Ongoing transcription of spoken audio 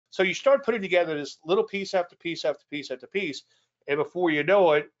So you start putting together this little piece after piece after piece after piece, and before you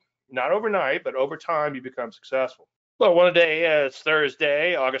know it, not overnight, but over time, you become successful. Well, one day, it's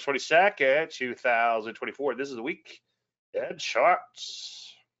Thursday, August 22nd, 2024. This is the week in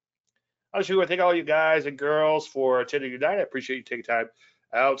charts. I just want to thank all you guys and girls for attending tonight. I appreciate you taking time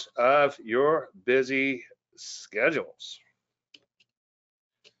out of your busy schedules.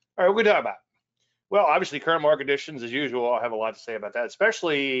 All right, what are we talking about? Well, obviously, current market conditions, as usual, I have a lot to say about that,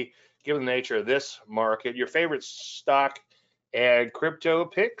 especially given the nature of this market. Your favorite stock and crypto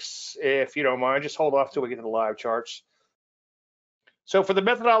picks, if you don't mind, just hold off till we get to the live charts. So for the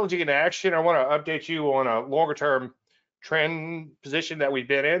methodology in action, I want to update you on a longer term trend position that we've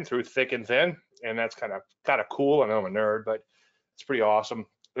been in through thick and thin, and that's kind of cool. I know I'm a nerd, but it's pretty awesome.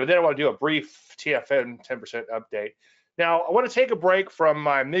 And then I want to do a brief TFN 10% update. Now, I want to take a break from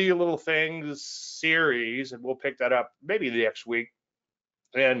my Million Little Things series, and we'll pick that up maybe the next week.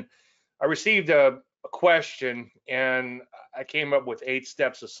 And I received a question, and I came up with 8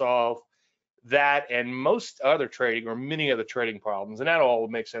 steps to solve that and most other trading or many other trading problems. And that all will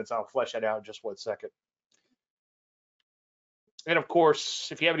make sense. I'll flesh that out in just 1 second. And of course,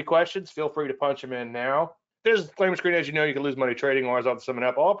 if you have any questions, feel free to punch them in now. There's a disclaimer screen. As you know, you can lose money trading. Always on summing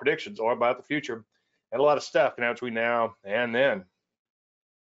up. All predictions are about the future. And a lot of stuff can happen between now and then.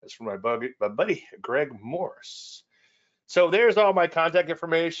 That's from my buddy, Greg Morris. So there's all my contact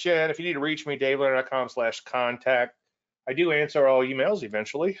information. If you need to reach me, davelandry.com/contact. I do answer all emails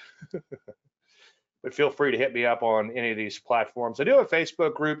eventually. But feel free to hit me up on any of these platforms. I do have a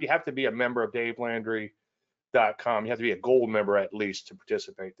Facebook group. You have to be a member of davelandry.com. You have to be a gold member at least to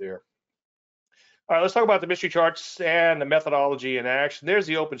participate there. All right, let's talk about the mystery charts and the methodology in action. There's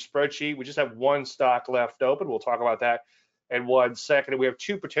the open spreadsheet. We just have 1 stock left open. We'll talk about that in 1 second. We have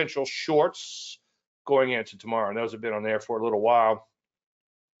 2 potential shorts going into tomorrow, and those have been on there for a little while.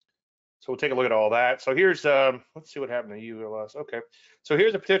 So we'll take a look at all that. So here's, let's see what happened to ULS. Okay, so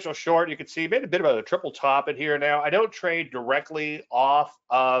here's a potential short. You can see made a bit of a triple top in here. Now, I don't trade directly off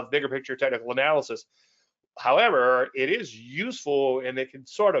of bigger picture technical analysis. However, it is useful, and it can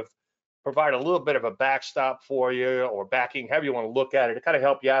sort of provide a little bit of a backstop for you, or backing, however you want to look at it, to kind of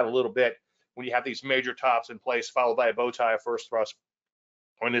help you out a little bit when you have these major tops in place, followed by a bow tie, a first thrust,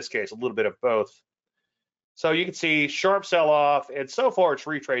 or in this case, a little bit of both. So you can see sharp sell-off, and so far it's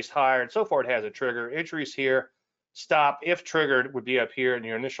retraced higher, and so far it has a trigger. Entries here, stop, if triggered, would be up here, and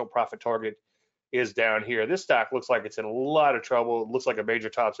your initial profit target is down here. This stock looks like it's in a lot of trouble. It looks like a major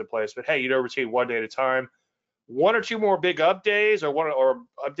top's in place, but hey, you never see 1 day at a time. 1 or 2 more big up days, or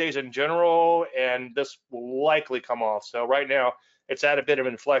up days in general, and this will likely come off. So right now it's at a bit of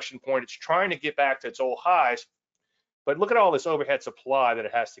an inflection point. It's trying to get back to its old highs, but look at all this overhead supply that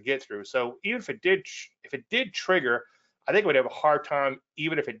it has to get through. So even if it did trigger, I think it would have a hard time,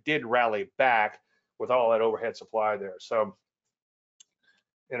 even if it did rally back with all that overhead supply there. So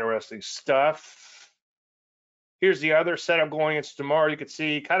interesting stuff. Here's the other setup going into tomorrow. You can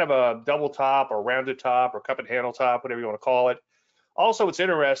see kind of a double top or rounded top or cup and handle top, whatever you want to call it. Also, what's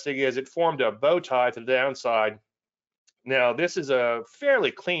interesting is it formed a bow tie to the downside. Now, this is a fairly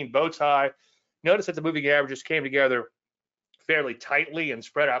clean bow tie. Notice that the moving averages came together fairly tightly and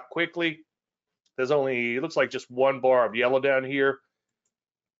spread out quickly. There's only, it looks like just 1 bar of yellow down here.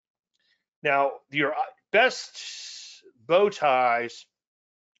 Now, your best bow ties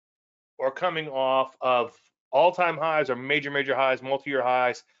are coming off of all-time highs or major highs, multi-year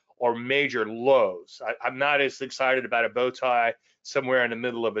highs, or major lows. I'm not as excited about a bow tie somewhere in the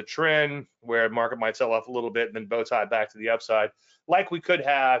middle of a trend where the market might sell off a little bit and then bow tie back to the upside, like we could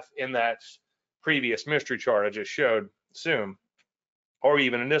have in that previous mystery chart I just showed soon, or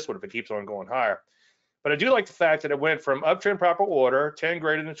even in this one if it keeps on going higher. But I do like the fact that it went from uptrend proper order, 10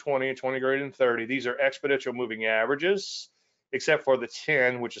 greater than 20 and 20 greater than 30. These are exponential moving averages, except for the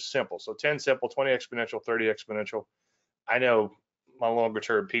 10, which is simple. So 10 simple, 20 exponential, 30 exponential. I know my longer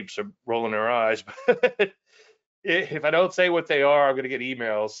term peeps are rolling their eyes, but if I don't say what they are, I'm going to get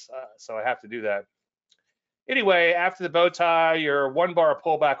emails. So I have to do that. Anyway, after the bow tie, your 1 bar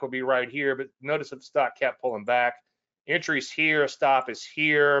pullback will be right here, but notice that the stock kept pulling back. Entries here, stop is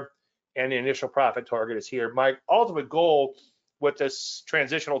here, and the initial profit target is here. My ultimate goal with this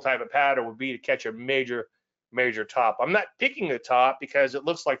transitional type of pattern would be to catch a major top. I'm not picking the top because it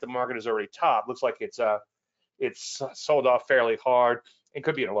looks like the market is already top. Looks like it's sold off fairly hard and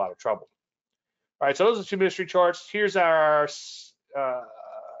could be in a lot of trouble. All right, so those are 2 mystery charts. Here's our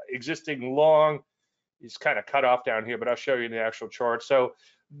existing long. It's kind of cut off down here, but I'll show you in the actual chart. So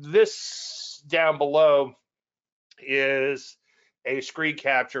this down below is a screen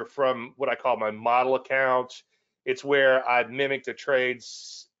capture from what I call my model account. It's where I've mimicked the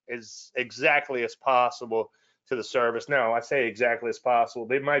trades as exactly as possible to the service. Now, I say exactly as possible.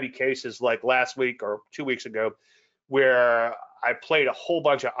 There might be cases like last week or 2 weeks ago where I played a whole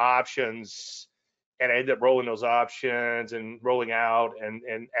bunch of options and I ended up rolling those options and rolling out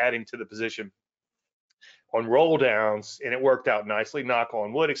and adding to the position on roll downs, and it worked out nicely, knock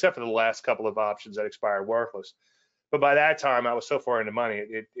on wood, except for the last couple of options that expired worthless. But by that time, I was so far into money,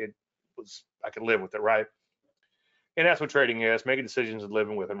 it was, I could live with it, right? And that's what trading is, making decisions and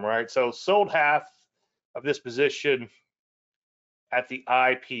living with them, right? So sold half of this position at the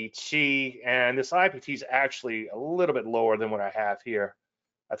IPT, and this IPT is actually a little bit lower than what I have here.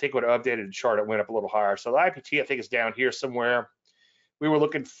 I think when I updated the chart, it went up a little higher. So the IPT, I think, is down here somewhere. We were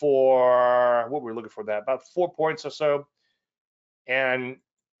looking for, what were we looking for that? About 4 points or so. And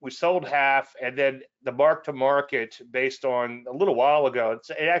we sold half, and then the mark to market based on a little while ago,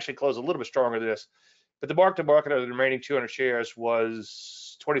 it actually closed a little bit stronger than this, but the mark to market of the remaining 200 shares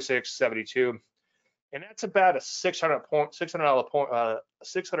was 26.72. And that's about a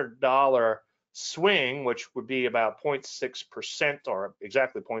 $600 swing, which would be about 0.6% or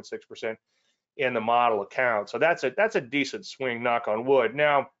exactly 0.6% in the model account. So that's a decent swing, knock on wood.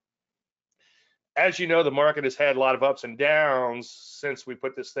 Now, as you know, the market has had a lot of ups and downs since we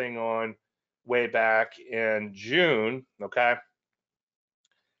put this thing on way back in June, okay?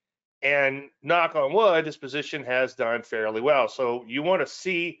 And knock on wood, this position has done fairly well. So you want to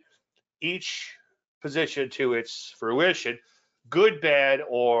see each position to its fruition, good, bad,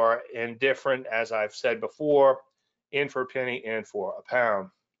 or indifferent, as I've said before, in for a penny, in for a pound.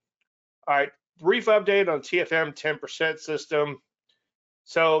 All right, brief update on TFM 10% system.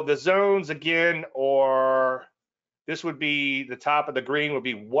 So the zones again, or this would be the top of the green would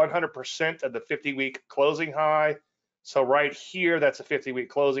be 100% of the 50-week closing high. So right here, that's a 50-week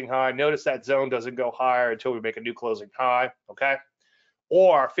closing high. Notice that zone doesn't go higher until we make a new closing high, okay?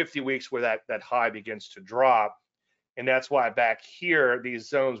 Or 50 weeks where that high begins to drop. And that's why back here, these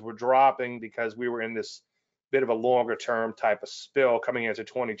zones were dropping because we were in this bit of a longer term type of spill coming into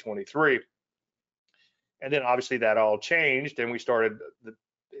 2023. And then obviously that all changed and the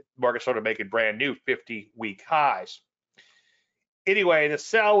market started making brand new 50-week highs. Anyway, the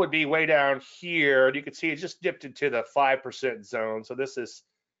sell would be way down here. You can see it just dipped into the 5% zone. So this is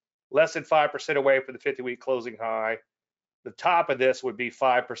less than 5% away from the 50-week closing high. The top of this would be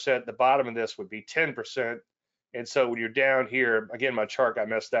 5%. The bottom of this would be 10%. And so when you're down here, again, my chart got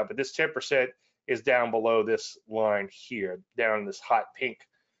messed up, but this 10% is down below this line here, down in this hot pink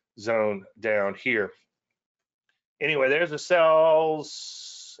zone down here. Anyway, there's the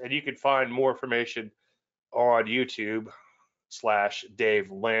sells, and you can find more information on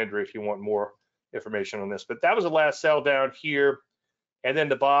YouTube/Dave Landry if you want more information on this. But that was the last sell down here. And then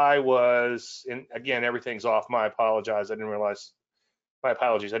the buy was, and again, everything's off. My apologies. I didn't realize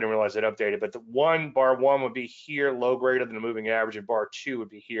it updated. But the bar one would be here, low greater than the moving average, and bar two would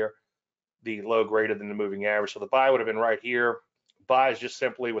be here, the low greater than the moving average. So the buy would have been right here. Buy is just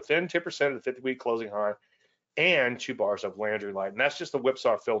simply within 10% of the 50-week closing high and 2 bars of Landry light. And that's just a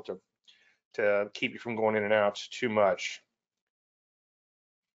whipsaw filter to keep you from going in and out too much.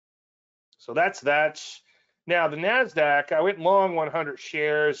 So that's that. Now the NASDAQ, I went long 100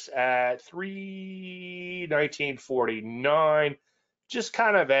 shares at 319.49, just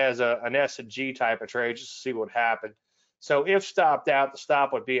kind of as an S&G type of trade, just to see what happened. So if stopped out, the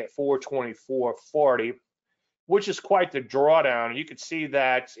stop would be at 424.40, which is quite the drawdown. And you can see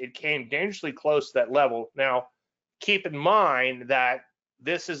that it came dangerously close to that level. Now, keep in mind that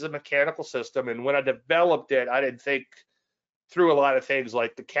this is a mechanical system, and when I developed it, I didn't think through a lot of things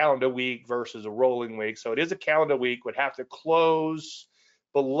like the calendar week versus a rolling week. So it is a calendar week, would have to close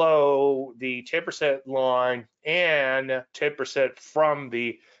below the 10% line and 10% from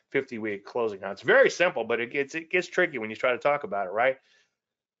the 50-week closing high. It's very simple, but it gets tricky when you try to talk about it, right?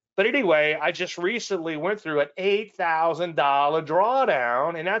 But anyway, I just recently went through an $8,000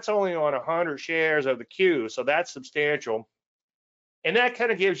 drawdown, and that's only on 100 shares of the Q, so that's substantial. And that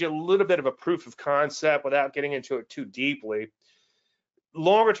kind of gives you a little bit of a proof of concept without getting into it too deeply.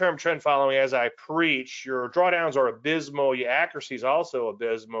 Longer term trend following, as I preach, your drawdowns are abysmal, your accuracy is also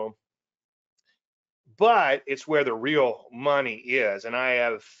abysmal, but it's where the real money is. And I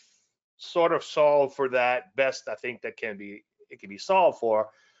have sort of solved for that best I think that can be solved for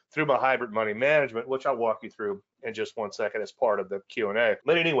through my hybrid money management, which I'll walk you through in just 1 second as part of the Q&A.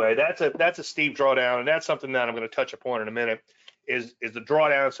 But anyway, that's a steep drawdown, and that's something that I'm going to touch upon in a minute, is the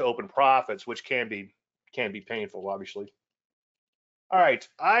drawdowns to open profits, which can be painful, obviously. All right,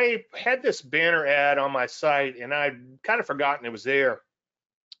 I had this banner ad on my site, and I'd kind of forgotten it was there.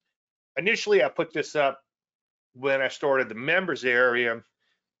 Initially, I put this up when I started the members area,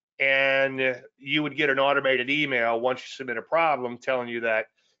 and you would get an automated email once you submit a problem telling you that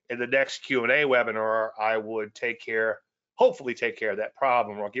in the next Q&A webinar, I would hopefully take care of that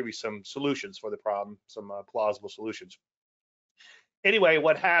problem, or I'll give you some solutions for the problem, some plausible solutions. Anyway,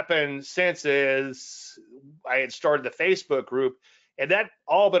 what happened since is I had started the Facebook group, and that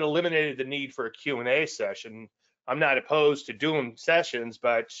all but eliminated the need for a Q&A session. I'm not opposed to doing sessions,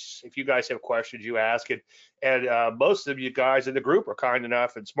 but if you guys have questions, you ask it. And most of you guys in the group are kind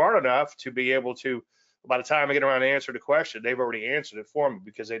enough and smart enough to be able to, by the time I get around to answer the question, they've already answered it for me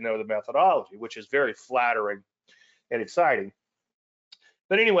because they know the methodology, which is very flattering and exciting.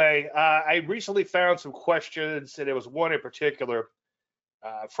 But anyway, I recently found some questions, and there was one in particular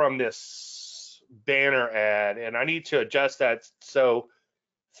from this banner ad, and I need to adjust that so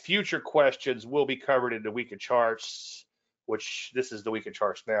future questions will be covered in the week of charts, which this is the week of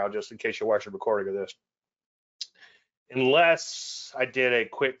charts now, just in case you're watching a recording of this. Unless I did a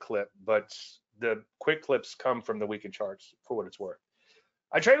quick clip, but the quick clips come from the week of charts for what it's worth.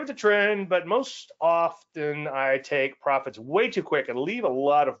 I trade with the trend, but most often I take profits way too quick and leave a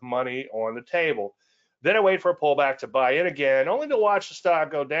lot of money on the table. Then I wait for a pullback to buy in again, only to watch the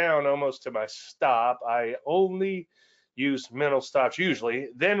stock go down almost to my stop. I only use mental stops usually,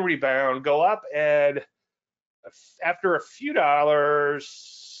 then rebound, go up, and after a few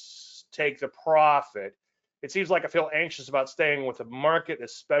dollars, take the profit. It seems like I feel anxious about staying with the market,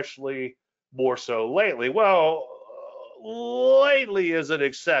 especially more so lately. Well, lately is an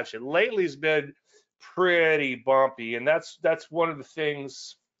exception. Lately's been pretty bumpy, and that's one of the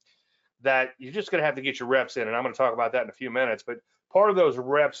things that you're just going to have to get your reps in, and I'm going to talk about that in a few minutes. But part of those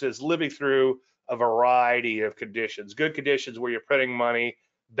reps is living through a variety of conditions. Good conditions where you're printing money,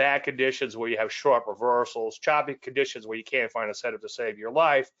 bad conditions where you have sharp reversals, choppy conditions where you can't find a setup to save your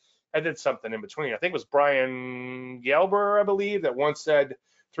life, and then something in between. I think it was Brian Gelber, I believe, that once said,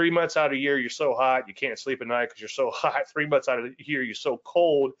 3 months out of the year, you're so hot, you can't sleep at night because you're so hot. 3 months out of the year, you're so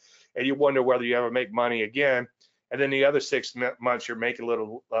cold, and you wonder whether you ever make money again. And then the other 6 months, you're make a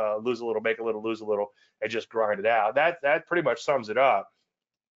little, lose a little, make a little, lose a little, and just grind it out. That pretty much sums it up.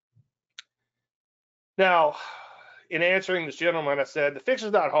 Now, in answering this gentleman, I said, the fix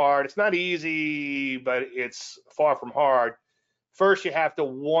is not hard. It's not easy, but it's far from hard. First, you have to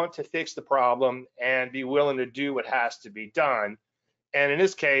want to fix the problem and be willing to do what has to be done. And in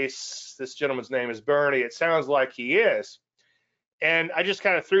this case, this gentleman's name is Bernie. It sounds like he is. And I just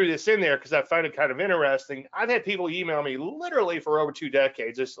kind of threw this in there because I find it kind of interesting. I've had people email me literally for over 2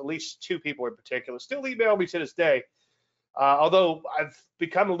 decades. There's at least 2 people in particular still email me to this day. Although I've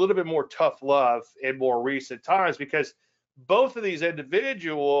become a little bit more tough love in more recent times because both of these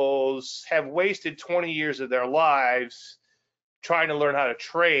individuals have wasted 20 years of their lives trying to learn how to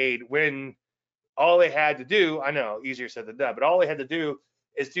trade when all they had to do, I know, easier said than done, but all they had to do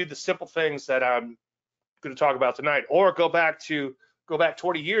is do the simple things that I'm going to talk about tonight, or go back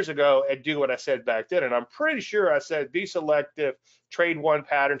 20 years ago and do what I said back then. And I'm pretty sure I said be selective, trade one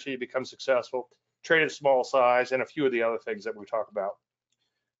pattern till you become successful, trade at small size, and a few of the other things that we talk about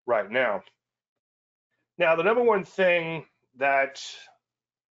right now. Now, the number one thing that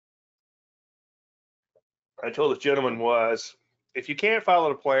I told this gentleman was, if you can't follow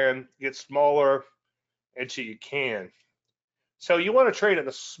the plan, get smaller until you can. So you want to trade at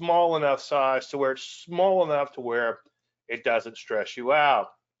a small enough size to where it's small enough to where it doesn't stress you out.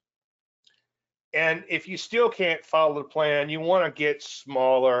 And if you still can't follow the plan, you want to get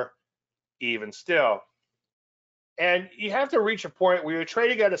smaller even still. And you have to reach a point where you're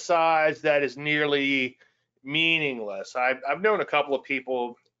trading at a size that is nearly meaningless. I've known a couple of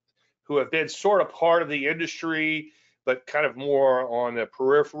people who have been sort of part of the industry, but kind of more on the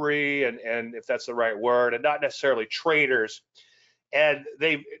periphery, and if that's the right word, and not necessarily traders. And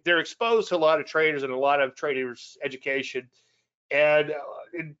they're exposed to a lot of traders and a lot of traders' education. And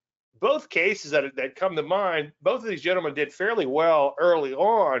in both cases that come to mind, both of these gentlemen did fairly well early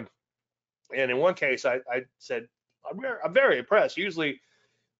on. And in one case, I said, I'm very impressed. Usually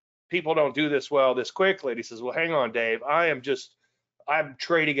people don't do this well this quickly. And he says, well, hang on, Dave. I'm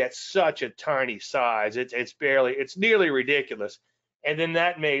trading at such a tiny size. It's nearly ridiculous. And then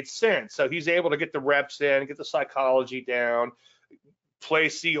that made sense. So he's able to get the reps in, get the psychology down,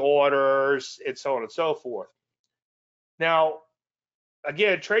 place the orders, and so on and so forth. Now,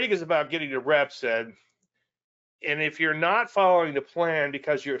 again, trading is about getting the reps in. And if you're not following the plan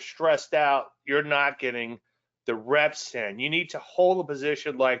because you're stressed out, you're not getting the reps in. You need to hold a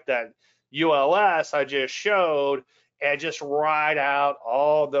position like that ULS I just showed and just ride out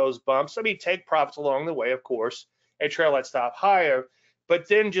all those bumps. I mean, take profits along the way, of course, and trail that stop higher, but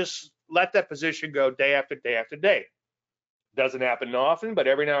then just let that position go day after day after day. Doesn't happen often, but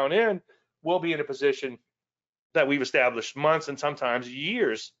every now and then we'll be in a position that we've established months and sometimes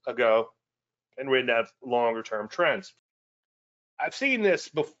years ago and written out longer term trends. I've seen this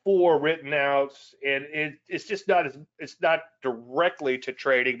before written out, and it's just not it's not directly to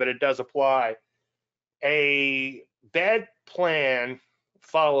trading, but it does apply. A bad plan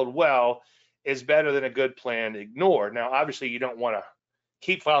followed well is better than a good plan ignored. Now, obviously, you don't want to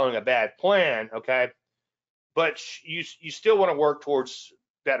keep following a bad plan, okay? But you still want to work towards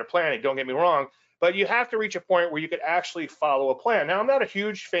better planning. Don't get me wrong, but you have to reach a point where you could actually follow a plan. Now, I'm not a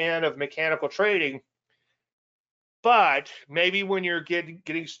huge fan of mechanical trading, but maybe when you're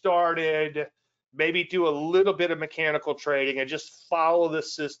getting started, maybe do a little bit of mechanical trading and just follow the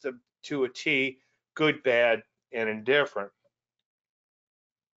system to a T, good, bad, and indifferent.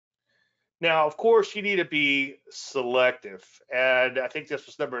 Now, of course, you need to be selective, and I think this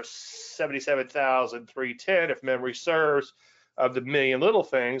was number 77,310, if memory serves, of the million little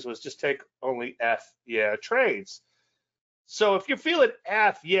things, was just take only F yeah trades. So if you're feeling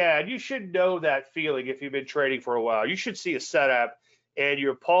F yeah, and you should know that feeling if you've been trading for a while, you should see a setup, and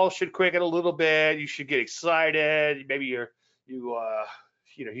your pulse should quicken a little bit. You should get excited. Maybe you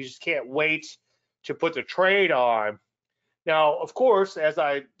just can't wait to put the trade on. Now, of course, as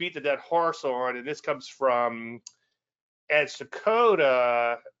I beat the dead horse on, and this comes from Ed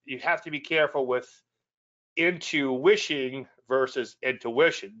Dakota, you have to be careful with intuition versus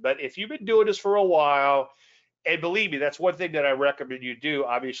intuition. But if you've been doing this for a while, and believe me, that's one thing that I recommend you do,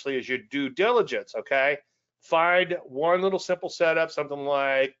 obviously, is your due diligence, okay? Find one little simple setup, something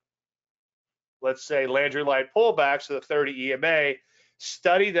like, let's say, Landry light pullbacks to the 30 EMA.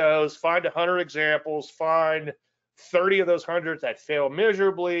 Study those, find 100 examples, find 30 of those 100 that failed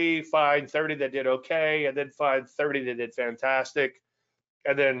miserably, find 30 that did okay, and then find 30 that did fantastic,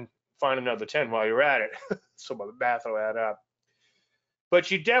 and then find another 10 while you're at it. Some of the math will add up.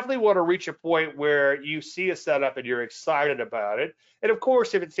 But you definitely want to reach a point where you see a setup and you're excited about it. And of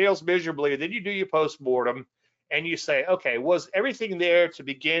course, if it fails miserably, then you do your post-mortem and you say, okay, was everything there to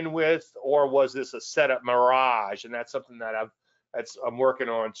begin with, or was this a setup mirage? And that's something that I'm working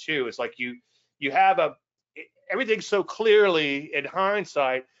on too. It's like you have everything so clearly in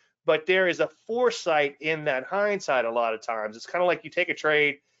hindsight, but there is a foresight in that hindsight a lot of times. It's kind of like you take a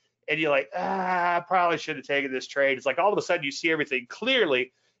trade and you're like, I probably should have taken this trade. It's like all of a sudden you see everything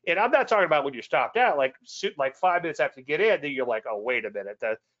clearly. And I'm not talking about when you stopped out, like 5 minutes after you get in, then you're like, oh, wait a minute,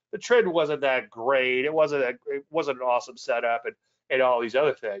 the trend wasn't that great. It wasn't an awesome setup and all these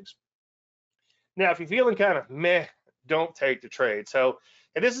other things. Now, if you're feeling kind of meh, don't take the trade. So,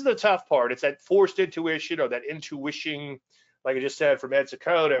 and this is the tough part. It's that forced intuition, or that intuition, like I just said from Ed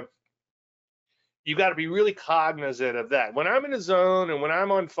Dakota. You got to be really cognizant of that. When I'm in a zone and when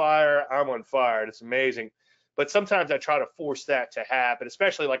I'm on fire, I'm on fire. It's amazing. But sometimes I try to force that to happen,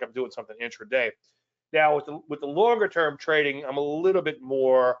 especially like I'm doing something intraday. Now, with the longer term trading, I'm a little bit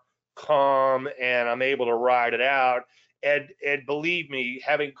more calm and I'm able to ride it out. And believe me,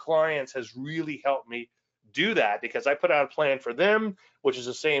 having clients has really helped me do that, because I put out a plan for them, which is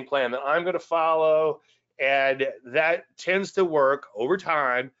the same plan that I'm going to follow. And that tends to work over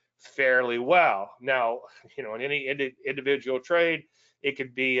time fairly well. Now, in any individual trade, it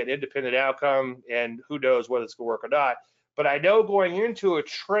could be an independent outcome, and who knows whether it's going to work or not. But I know going into a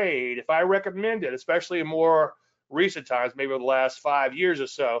trade, if I recommend it, especially in more recent times, maybe over the last 5 years or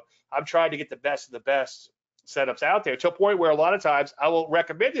so, I'm trying to get the best of the best setups out there, to a point where a lot of times I will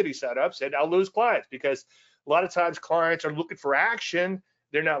recommend any setups and I'll lose clients, because a lot of times clients are looking for action.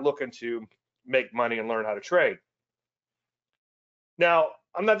 They're not looking to make money and learn how to trade. Now,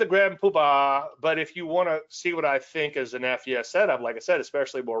 I'm not the grand poobah, but if you want to see what I think is an FES setup, like I said,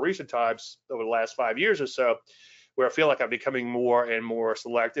 especially more recent times over the last 5 years or so, where I feel like I'm becoming more and more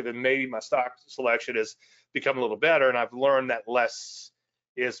selective, and maybe my stock selection has become a little better, and I've learned that less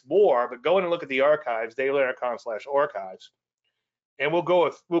is more. But go in and look at the archives, dailytrader.com/archives, and we'll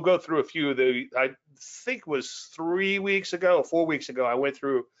go through a few of the, I think it was 3 weeks ago, 4 weeks ago, I went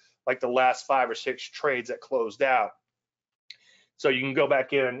through like the last 5 or 6 trades that closed out. So you can go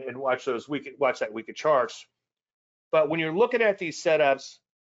back in and watch that week of charts. But when you're looking at these setups,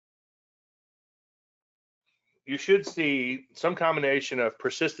 you should see some combination of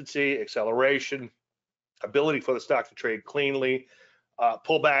persistency, acceleration, ability for the stock to trade cleanly,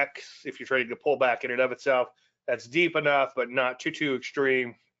 pullback, if you're trading to pullback in and of itself, that's deep enough but not too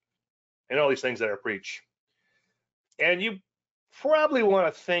extreme, and all these things that are preached. And you probably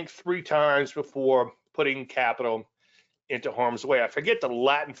want to think 3 times before putting capital into harm's way. I forget the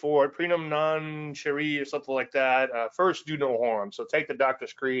Latin for it, primum non cere or something like that. First, do no harm. So take the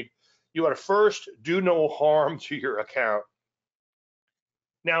doctor's creed. You want to first do no harm to your account.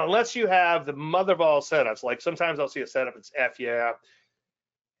 Now, unless you have the mother of all setups, like sometimes I'll see a setup that's F yeah,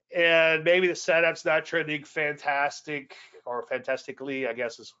 and maybe the setup's not trending fantastic or fantastically, I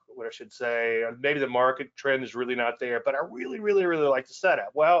guess is what I should say. Maybe the market trend is really not there, but I really, really, really like the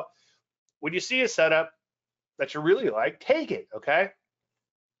setup. Well, when you see a setup that you really like, take it, okay?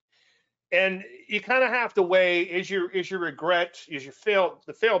 And you kind of have to weigh, is your regret, is your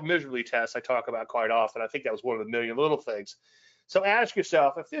the failed miserably test I talk about quite often. I think that was one of the million little things. So ask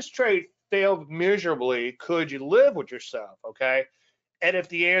yourself, if this trade failed miserably, could you live with yourself, okay? And if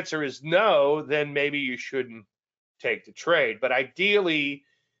the answer is no, then maybe you shouldn't take the trade. But ideally,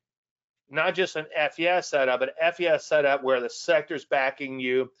 not just an FES setup, but an FES setup where the sector's backing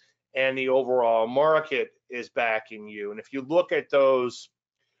you and the overall market is backing you. And if you look at those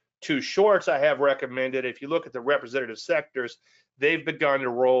two shorts I have recommended, if you look at the representative sectors, they've begun to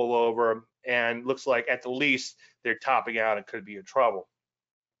roll over and looks like at the least they're topping out and could be in trouble.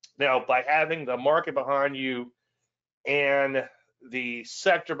 Now, by having the market behind you and the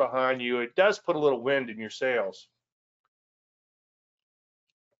sector behind you, it does put a little wind in your sails.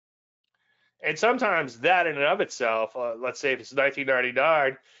 And sometimes that in and of itself, let's say if it's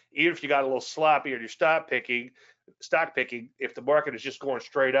 1999, even if you got a little sloppy on your stock picking, if the market is just going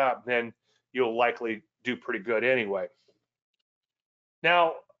straight up, then you'll likely do pretty good anyway.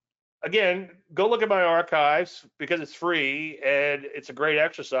 Now, again, go look at my archives because it's free and it's a great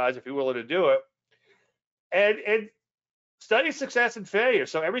exercise if you're willing to do it. And study success and failure.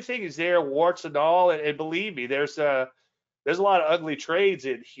 So everything is there, warts and all. And believe me, there's a lot of ugly trades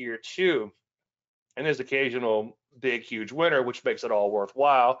in here too. And there's occasional big, huge winner, which makes it all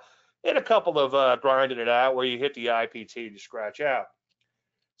worthwhile. And a couple of grinding it out where you hit the IPT to scratch out.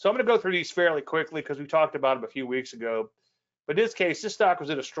 So I'm going to go through these fairly quickly because we talked about them a few weeks ago. But in this case, this stock was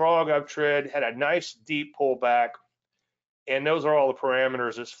in a strong uptrend, had a nice deep pullback. And those are all the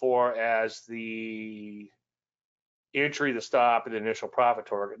parameters as far as the entry, the stop, and the initial profit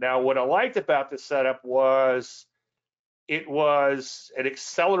target. Now, what I liked about this setup was it was an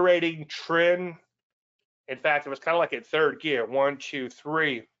accelerating trend. In fact, it was kind of like in third gear, 1, 2,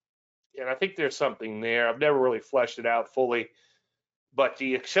 3. And I think there's something there. I've never really fleshed it out fully. But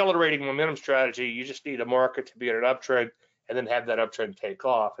the accelerating momentum strategy, you just need a market to be in an uptrend and then have that uptrend take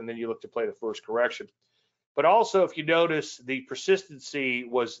off. And then you look to play the first correction. But also, if you notice, the persistency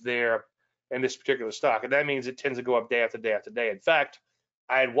was there in this particular stock. And that means it tends to go up day after day after day. In fact,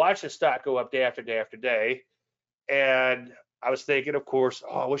 I had watched the stock go up day after day after day. And I was thinking, of course,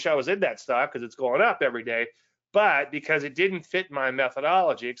 oh, I wish I was in that stock because it's going up every day. But because it didn't fit my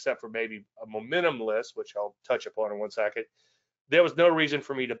methodology, except for maybe a momentum list, which I'll touch upon in 1 second, there was no reason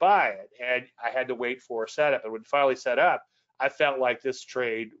for me to buy it. And I had to wait for a setup. And when it finally set up, I felt like this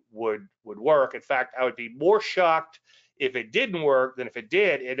trade would work. In fact, I would be more shocked if it didn't work than if it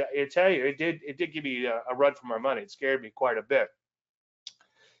did. It tell you, it did give me a run for my money. It scared me quite a bit.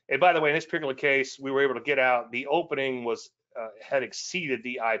 And by the way, in this particular case, we were able to get out. The opening was had exceeded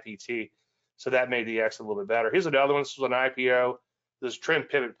the IPT, so that made the X a little bit better. Here's another one. This was an IPO. This trend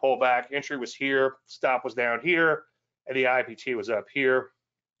pivot pullback. Entry was here, stop was down here, and the IPT was up here.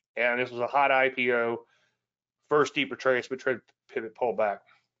 And this was a hot IPO, first deep retracement, trend pivot pullback.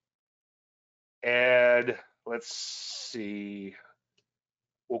 And let's see.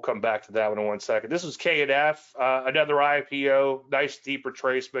 We'll come back to that one in 1 second. This is K&F, another IPO, nice deep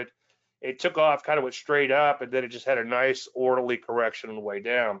retracement. It took off, kind of went straight up, and then it just had a nice orderly correction on the way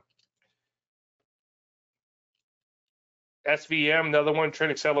down. SVM, another one,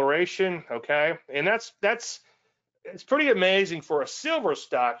 trend acceleration, okay? And it's pretty amazing for a silver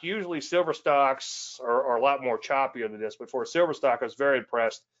stock. Usually silver stocks are a lot more choppier than this, but for a silver stock, I was very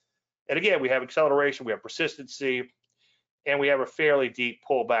impressed. And again, we have acceleration, we have persistency, and we have a fairly deep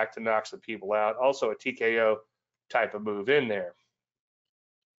pullback to knock some people out. Also a TKO type of move in there.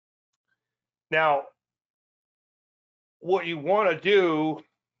 Now, what you want to do,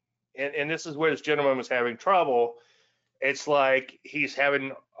 and this is where this gentleman was having trouble, it's like he's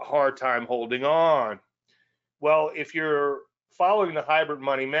having a hard time holding on. Well, if you're following the hybrid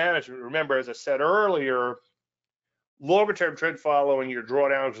money management, remember, as I said earlier, longer term trend following, your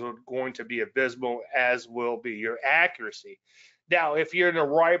drawdowns are going to be abysmal, as will be your accuracy. Now, if you're in the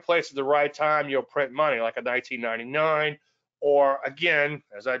right place at the right time, you'll print money like a 1999, or again,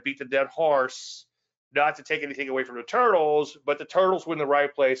 as I beat the dead horse, not to take anything away from the turtles, but the turtles were in the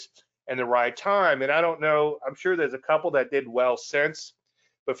right place and the right time. And I don't know, I'm sure there's a couple that did well since,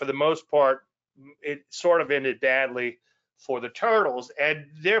 but for the most part, it sort of ended badly for the turtles, and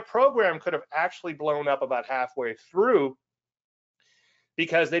their program could have actually blown up about halfway through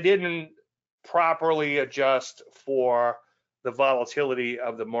because they didn't properly adjust for the volatility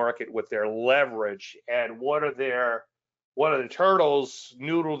of the market with their leverage and what are the turtles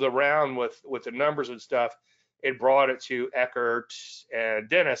noodled around with the numbers and stuff. It brought it to Eckert and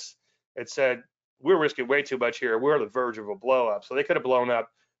Dennis and said, we're risking way too much here. We're on the verge of a blow up. So they could have blown up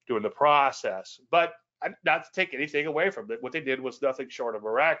during the process, but not to take anything away from it. What they did was nothing short of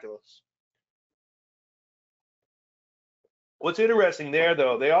miraculous. What's interesting there,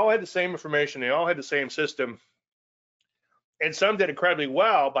 though, they all had the same information. They all had the same system. And some did incredibly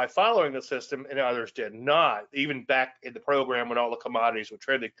well by following the system, and others did not, even back in the program when all the commodities were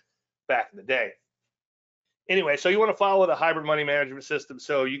trending back in the day. Anyway, so you want to follow the hybrid money management system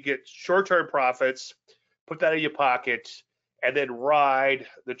so you get short-term profits, put that in your pocket, and then ride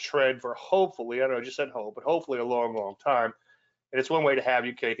the trend for hopefully, I know I just said hope, but hopefully a long, long time. And it's one way to have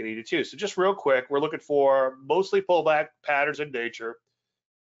your cake and eat it too. So just real quick, we're looking for mostly pullback patterns in nature.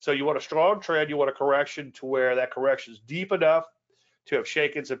 So you want a strong trend, you want a correction to where that correction is deep enough to have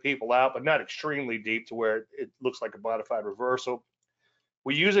shaken some people out, but not extremely deep to where it looks like a modified reversal.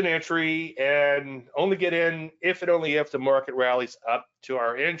 We use an entry and only get in if and only if the market rallies up to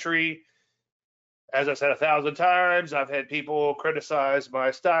our entry. As I said 1,000 times, I've had people criticize my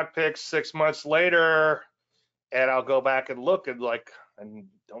stock picks 6 months later, and I'll go back and look and I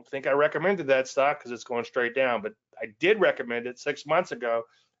don't think I recommended that stock because it's going straight down, but I did recommend it 6 months ago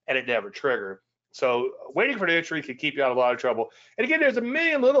and it never triggered. So waiting for the entry can keep you out of a lot of trouble. And again, there's a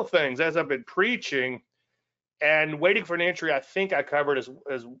million little things as I've been preaching, and waiting for an entry, I think I covered as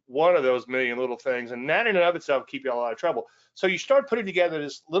one of those million little things, and that in and of itself keep you out of a lot of trouble. So you start putting together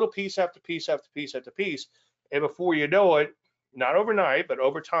this little piece after piece after piece after piece, and before you know it, not overnight, but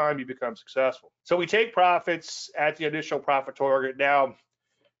over time, you become successful. So we take profits at the initial profit target. Now,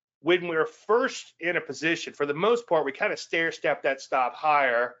 when we're first in a position, for the most part, we kind of stair step that stop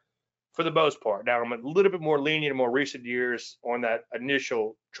higher for the most part. Now, I'm a little bit more lenient in more recent years on that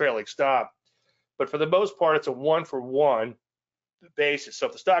initial trailing stop, but for the most part, it's a 1-for-1 basis. So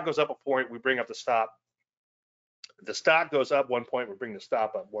if the stock goes up a point, we bring up the stop. If the stock goes up 1 point, we bring the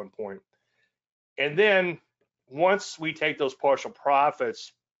stop up 1 point. And then once we take those partial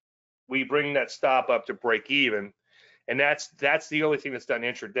profits, we bring that stop up to break even. And that's the only thing that's done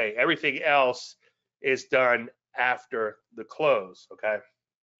intraday. Everything else is done after the close, okay?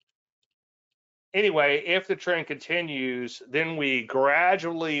 Anyway, if the trend continues, then we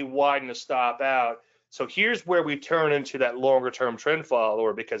gradually widen the stop out. So here's where we turn into that longer term trend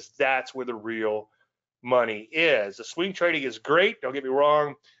follower, because that's where the real money is. The swing trading is great, don't get me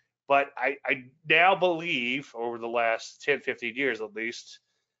wrong, but I now believe over the last 10, 15 years at least,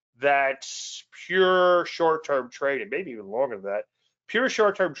 that pure short-term trading, maybe even longer than that, pure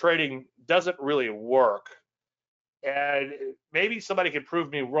short-term trading doesn't really work. And maybe somebody can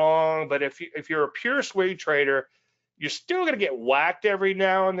prove me wrong, but if you're a pure swing trader, you're still going to get whacked every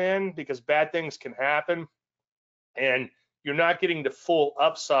now and then because bad things can happen, and you're not getting the full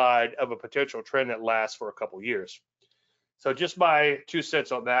upside of a potential trend that lasts for a couple years. So just my 2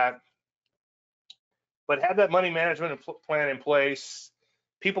 cents on that. But have that money management plan in place.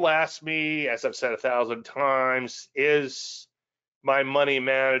 People ask me, as I've said 1,000 times, is my money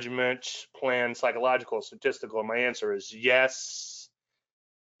management plan psychological or statistical? And my answer is yes.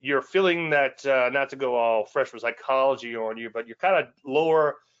 You're feeling that, not to go all freshman psychology on you, but you're kind of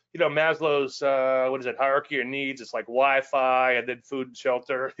lower, Maslow's, hierarchy of needs. It's like Wi-Fi and then food and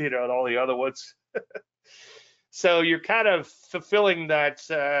shelter, and all the other ones. So you're kind of fulfilling that,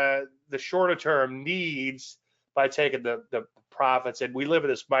 the shorter term needs by taking the profits. And we live in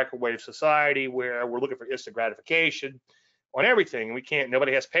this microwave society where we're looking for instant gratification on everything.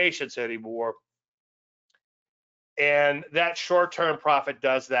 Nobody has patience anymore. And that short-term profit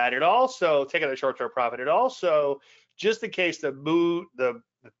does that. It also, taking the short-term profit, it also, just in case the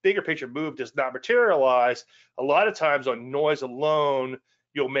bigger picture move does not materialize, a lot of times on noise alone,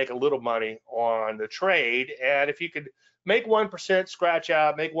 you'll make a little money on the trade. And if you could make 1% scratch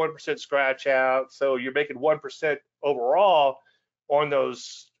out, make 1% scratch out, so you're making 1% overall on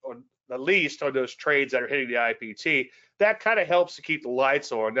those, at least on those trades that are hitting the IPT, that kind of helps to keep the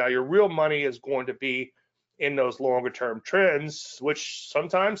lights on. Now, your real money is going to be in those longer term trends, which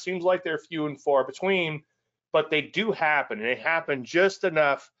sometimes seems like they're few and far between, but they do happen, and they happen just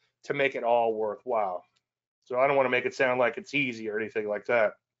enough to make it all worthwhile. So I don't want to make it sound like it's easy or anything like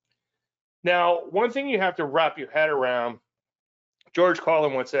that. Now, one thing you have to wrap your head around, George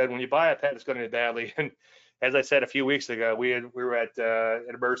Carlin once said, when you buy a pet, it's going to end badly. And as I said a few weeks ago, we were at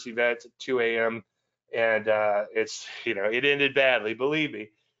an emergency vet at 2 a.m. and it ended badly, believe me.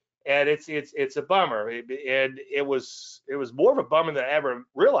 And it's a bummer. And it was more of a bummer than I ever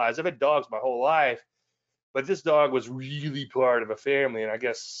realized. I've had dogs my whole life, But this dog was really part of a family, and I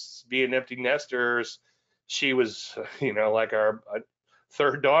guess being empty nesters, she was, like our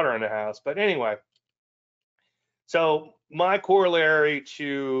third daughter in the house. But anyway, so my corollary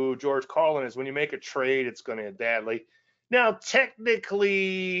to George Carlin is when you make a trade, it's going to end badly. Now,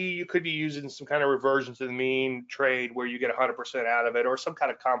 technically, you could be using some kind of reversion to the mean trade where you get 100% out of it, or some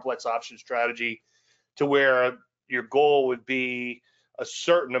kind of complex option strategy to where your goal would be a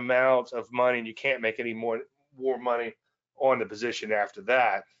certain amount of money and you can't make any more money on the position after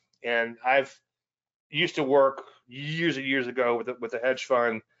that. And I've used to work years and years ago with a hedge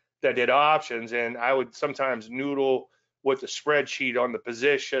fund that did options, and I would sometimes noodle with the spreadsheet on the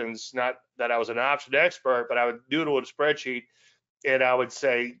positions. Not that I was an option expert, but I would noodle with a spreadsheet, and I would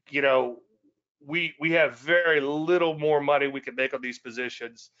say, we have very little more money we can make on these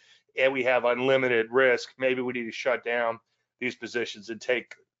positions, and we have unlimited risk. Maybe we need to shut down these positions and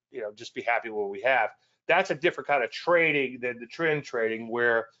take, just be happy with what we have. That's a different kind of trading than the trend trading,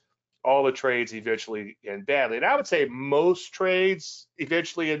 where all the trades eventually end badly. And I would say most trades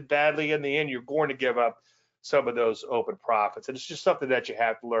eventually end badly. In the end, you're going to give up some of those open profits. And it's just something that you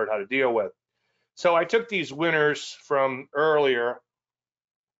have to learn how to deal with. So I took these winners from earlier.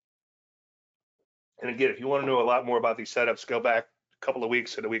 And again, if you want to know a lot more about these setups, go back a couple of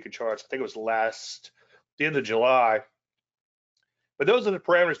weeks to the week of charts. I think it was the end of July. But those are the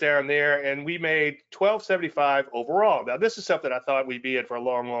parameters down there, and we made 1275 overall. Now, this is something I thought we'd be in for a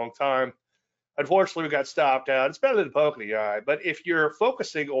long, long time. Unfortunately, we got stopped out. It's better than poking the eye. But if you're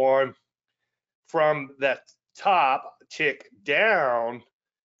focusing on from that top tick down,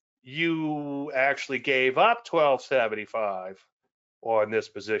 you actually gave up 1275 on this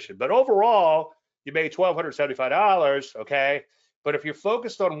position. But overall, you made $1,275, okay? But if you're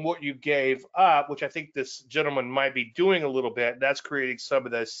focused on what you gave up, which I think this gentleman might be doing a little bit, that's creating some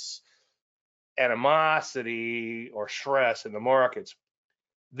of this animosity or stress in the markets,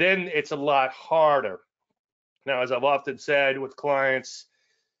 then it's a lot harder. Now, as I've often said with clients,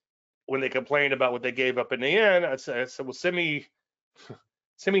 when they complain about what they gave up in the end, I said, well, send me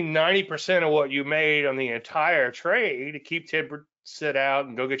 90% of what you made on the entire trade, to keep 10% out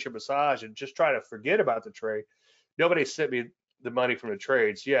and go get your massage and just try to forget about the trade. Nobody sent me the money from the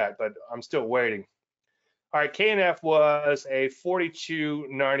trades yet, but I'm still waiting. All right, KNF was a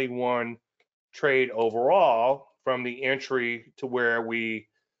 42.91 trade overall from the entry to where we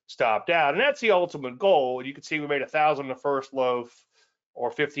stopped out, and that's the ultimate goal. You can see we made 1,000 the first loaf,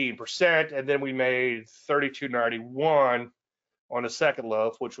 or 15%, and then we made 32.91 on the second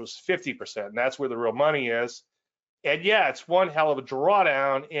loaf, which was 50%, and that's where the real money is. And yeah, it's one hell of a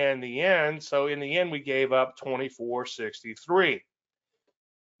drawdown in the end. So in the end, we gave up 24.63.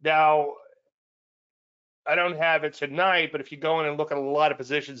 Now, I don't have it tonight, but if you go in and look at a lot of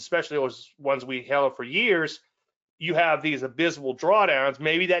positions, especially those ones we held for years, you have these abysmal drawdowns.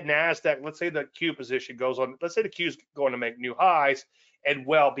 Maybe that NASDAQ, let's say the Q position goes on, let's say the Q is going to make new highs and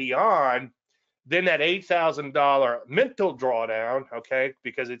well beyond, then that $8,000 mental drawdown, okay,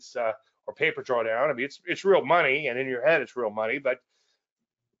 because it's or paper drawdown. I mean, it's real money, and in your head it's real money, but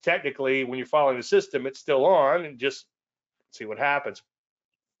technically when you're following the system, it's still on, and just see what happens.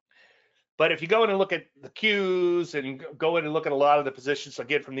 But if you go in and look at the Qs and go in and look at a lot of the positions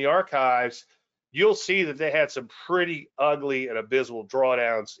again from the archives, you'll see that they had some pretty ugly and abysmal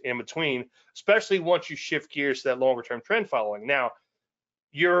drawdowns in between, especially once you shift gears to that longer term trend following. Now,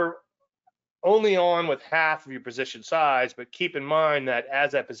 you're only on with half of your position size, but keep in mind that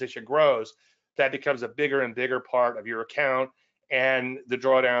as that position grows, that becomes a bigger and bigger part of your account, and the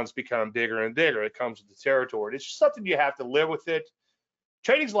drawdowns become bigger and bigger. It comes with the territory. It's just something you have to live with it.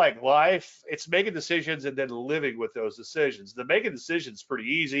 Trading's like life. It's making decisions and then living with those decisions. The making decisions is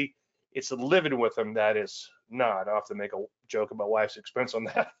pretty easy. It's the living with them that is not. I'll have to make a joke about wife's expense on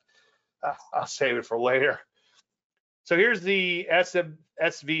that. I'll save it for later. So here's the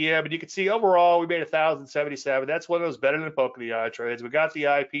SVM, and you can see overall we made 1,077. That's one of those better than poking the eye trades. We got the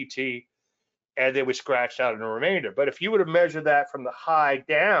IPT, and then we scratched out in the remainder. But if you were to measure that from the high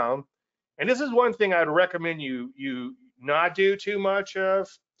down, and this is one thing I'd recommend you not do too much of,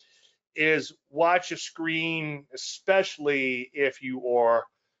 is watch a screen, especially if you are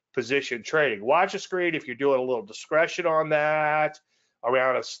position trading. Watch a screen if you're doing a little discretion on that,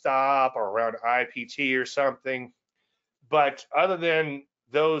 around a stop or around IPT or something. But other than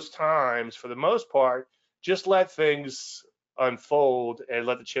those times, for the most part, just let things unfold and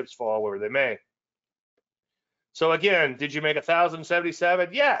let the chips fall where they may. So again, did you make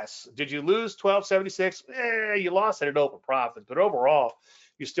 1,077? Yes. Did you lose 1,276? You lost it at open profits, but overall,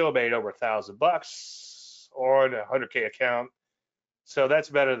 you still made over $1,000 on a 100K account. So that's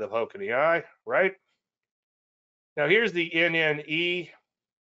better than poking the eye, right? Now here's the NNE,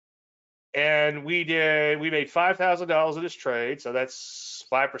 and we made $5,000 in this trade, so that's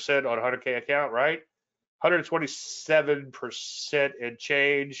 5% on a 100K account, right? 127% and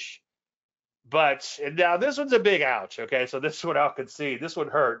change. But now this one's a big ouch. Okay, so this one I'll concede. This one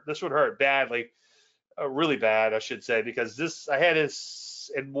hurt. This one hurt badly, really bad, I should say, because I had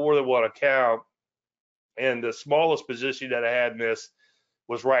this in more than one account, and the smallest position that I had in this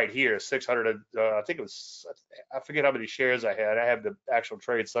was right here, 600. I think it was. I forget how many shares I had. I have the actual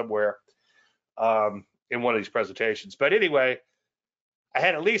trade somewhere in one of these presentations. But anyway, I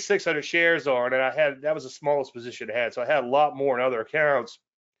had at least 600 shares on, and that was the smallest position I had. So I had a lot more in other accounts.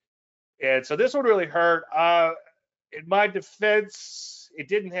 And so this one really hurt. In my defense, it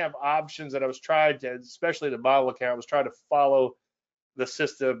didn't have options that I was trying to, especially the model account, I was trying to follow the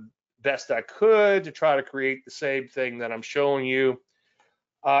system best I could to try to create the same thing that I'm showing you.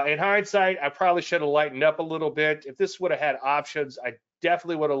 In hindsight, I probably should have lightened up a little bit. If this would have had options, I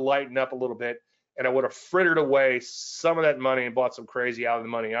definitely would have lightened up a little bit, and I would have frittered away some of that money and bought some crazy out of the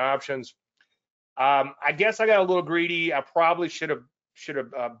money options. I guess I got a little greedy. I probably should have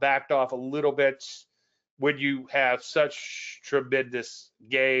backed off a little bit when you have such tremendous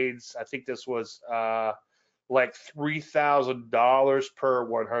gains. I think this was like $3,000 per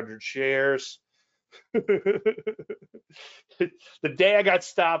 100 shares. The day I got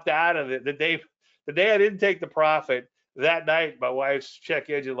stopped out of it, the day I didn't take the profit, that night my wife's check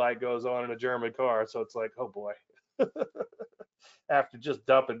engine light goes on in a German car. So it's like, oh boy, after just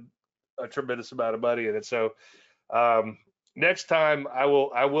dumping a tremendous amount of money in it. So next time I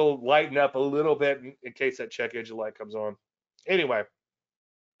will lighten up a little bit in case that check engine light comes on. Anyway,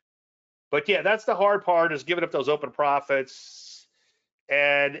 but yeah, that's the hard part, is giving up those open profits.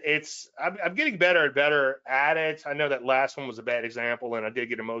 And I'm getting better and better at it. I know that last one was a bad example, and I did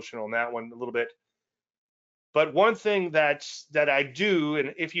get emotional on that one a little bit. But one thing that I do,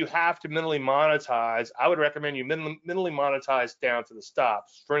 and if you have to mentally monetize, I would recommend you mentally monetize down to the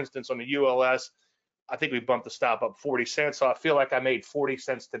stops. For instance, on the ULS, I think we bumped the stop up 40 cents. So I feel like I made 40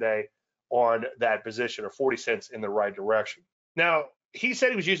 cents today on that position, or 40 cents in the right direction. Now, he said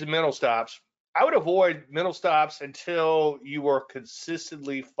he was using mental stops. I would avoid mental stops until you are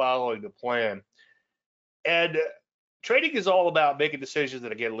consistently following the plan. And trading is all about making decisions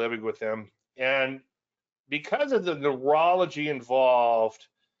that get living with them. And because of the neurology involved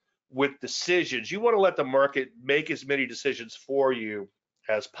with decisions, you want to let the market make as many decisions for you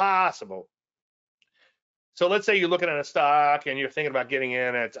as possible. So let's say you're looking at a stock and you're thinking about getting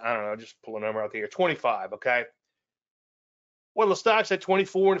in at, I don't know, just pull a number out there, 25, okay? Well, the stock's at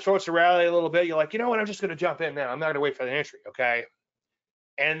 24 and it starts to rally a little bit. You're like, you know what? I'm just going to jump in now. I'm not going to wait for the entry, okay?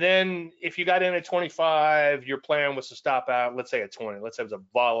 And then if you got in at 25, your plan was to stop out, let's say at 20. Let's say it was a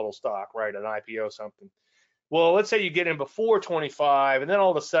volatile stock, right? An IPO, something. Well, let's say you get in before 25, and then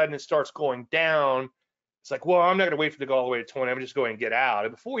all of a sudden it starts going down. It's like, well, I'm not going to wait for it to go all the way to 20. I'm just going to get out.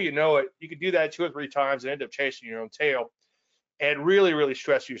 And before you know it, you could do that 2 or 3 times and end up chasing your own tail and really, really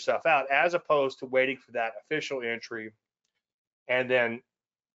stress yourself out, as opposed to waiting for that official entry and then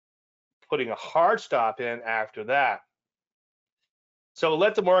putting a hard stop in after that. So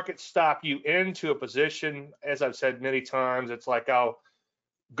let the market stop you into a position. As I've said many times, it's like I'll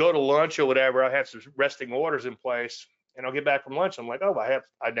go to lunch or whatever. I have some resting orders in place, and I'll get back from lunch. I'm like, oh,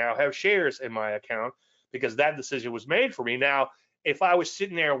 I now have shares in my account because that decision was made for me. Now, if I was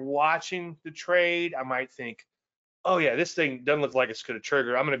sitting there watching the trade, I might think, oh yeah, this thing doesn't look like it's going to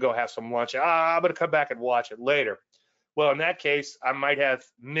trigger. I'm going to go have some lunch. I'm going to come back and watch it later. Well, in that case, I might have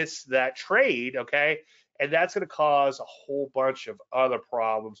missed that trade, okay? And that's going to cause a whole bunch of other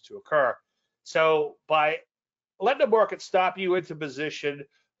problems to occur. So by letting the market stop you into position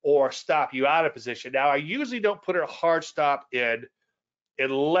or stop you out of position, now I usually don't put a hard stop in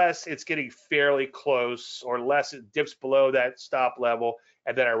unless it's getting fairly close or unless it dips below that stop level,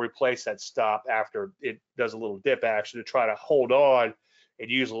 and then I replace that stop after it does a little dip action to try to hold on and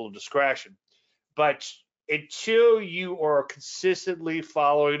use a little discretion. But until you are consistently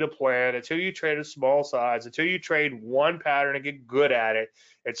following the plan, until you trade a small size, until you trade one pattern and get good at it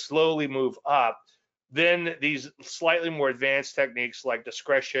and slowly move up, then these slightly more advanced techniques like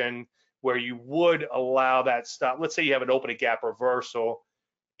discretion, where you would allow that stop. Let's say you have an opening gap reversal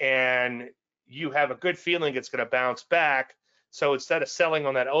and you have a good feeling it's going to bounce back. So instead of selling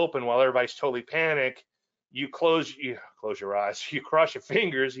on that open while everybody's totally panicked, you close your eyes, you cross your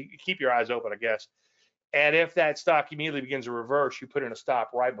fingers, you keep your eyes open, I guess. And if that stock immediately begins to reverse, you put in a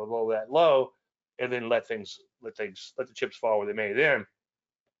stop right below that low, and then let the chips fall where they may then.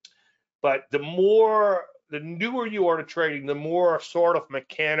 But the newer you are to trading, the more sort of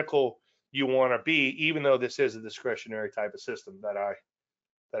mechanical you want to be, even though this is a discretionary type of system that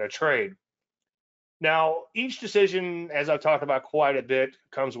I trade. Now, each decision, as I've talked about quite a bit,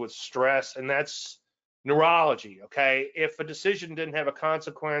 comes with stress, and that's neurology. Okay, if a decision didn't have a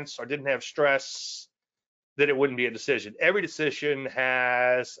consequence or didn't have stress, then it wouldn't be a decision. Every decision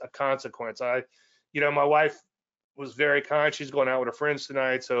has a consequence. My wife was very kind. She's going out with her friends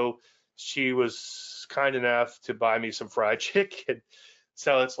tonight, so she was kind enough to buy me some fried chicken.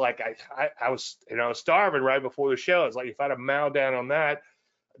 So it's like I was starving right before the show. It's like if I'd have mowed down on that,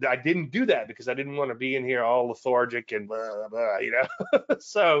 I didn't do that because I didn't want to be in here all lethargic and blah, blah,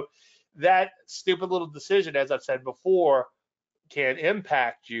 So that stupid little decision, as I've said before, can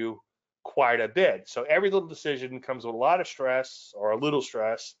impact you quite a bit. So every little decision comes with a lot of stress or a little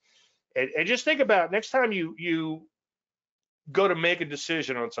stress. And just think about next time you go to make a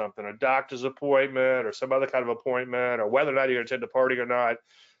decision on something, a doctor's appointment or some other kind of appointment, or whether or not you're going to attend a party or not,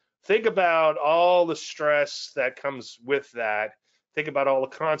 think about all the stress that comes with that. Think about all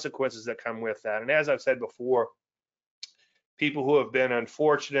the consequences that come with that. And as I've said before, people who have been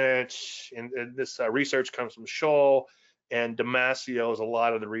unfortunate, and this research comes from Scholl and Damasio, is a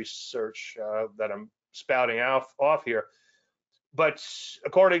lot of the research that I'm spouting off here. But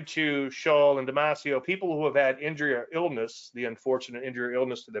according to Scholl and Damasio, people who have had injury or illness, the unfortunate injury or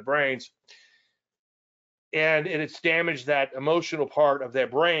illness to their brains, and it's damaged that emotional part of their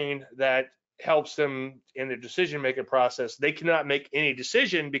brain that helps them in the decision-making process, they cannot make any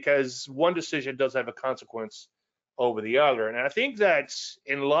decision because one decision does have a consequence over the other. And I think that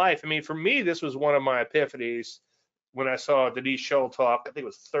in life, I mean, for me, this was one of my epiphanies when I saw Denise Scholl talk. I think it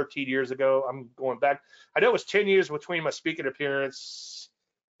was 13 years ago. I'm going back. I know it was 10 years between my speaking appearance,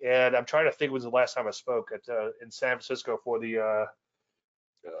 and I'm trying to think it was the last time I spoke in San Francisco for the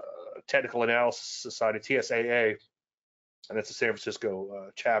Technical Analysis Society, TSAA, and that's the San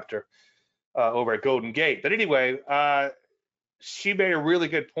Francisco chapter over at Golden Gate. But anyway, she made a really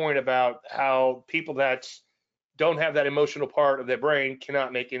good point about how people that don't have that emotional part of their brain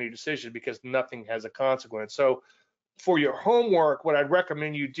cannot make any decision because nothing has a consequence. So for your homework, what I'd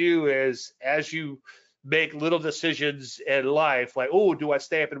recommend you do is, as you make little decisions in life, like, oh, do I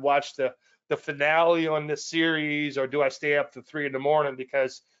stay up and watch the finale on this series, or do I stay up to 3 in the morning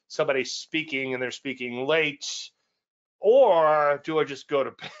because somebody's speaking and they're speaking late, or do I just go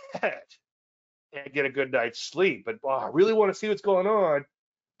to bed and get a good night's sleep? But I really want to see what's going on,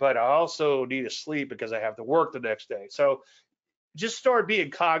 but I also need to sleep because I have to work the next day. So just start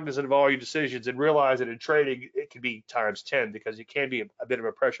being cognizant of all your decisions and realize that in trading, it can be times 10 because it can be a bit of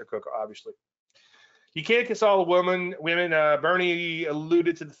a pressure cooker, obviously. You can't kiss all the women. Bernie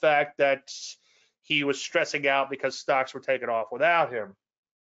alluded to the fact that he was stressing out because stocks were taking off without him.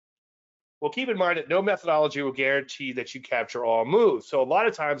 Well, keep in mind that no methodology will guarantee that you capture all moves. So a lot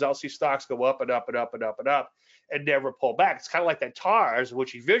of times I'll see stocks go up and up and up and up and up and never pull back. It's kind of like that TARS,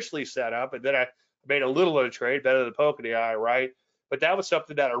 which eventually set up, and then I made a little of a trade, better than poke in the eye, right? But that was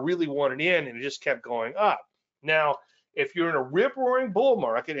something that I really wanted in, and it just kept going up. Now, if you're in a rip-roaring bull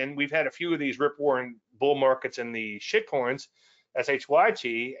market, and we've had a few of these rip-roaring bull markets in the shitcoins,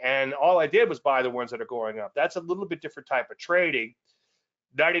 SHYT, and all I did was buy the ones that are going up. That's a little bit different type of trading.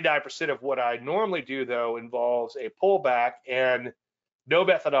 99% of what I normally do, though, involves a pullback, and no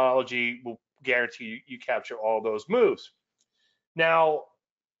methodology will guarantee you capture all those moves. Now,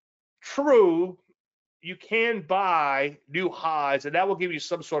 true, you can buy new highs, and that will give you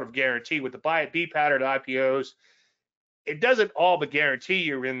some sort of guarantee. With the buy at B pattern IPOs, it doesn't all but guarantee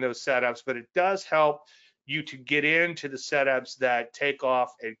you're in those setups, but it does help you to get into the setups that take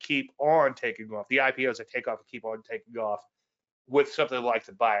off and keep on taking off, the IPOs that take off and keep on taking off with something like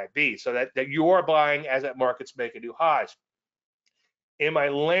the buy at B, so that you are buying as that market's making new highs. In my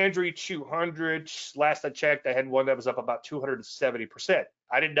Landry 200, last I checked, I had one that was up about 270%.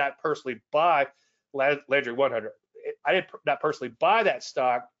 I did not personally buy Landry 100. I did not personally buy that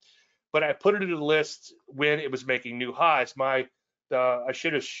stock, but I put it in the list when it was making new highs. I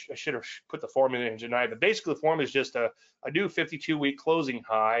should have put the formula in tonight, but basically the formula is just a new 52-week closing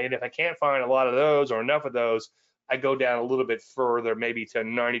high, and if I can't find a lot of those or enough of those, I go down a little bit further, maybe to a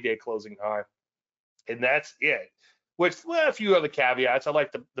 90-day closing high, and that's it. With a few other caveats. I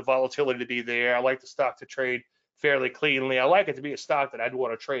like the volatility to be there. I like the stock to trade fairly cleanly. I like it to be a stock that I'd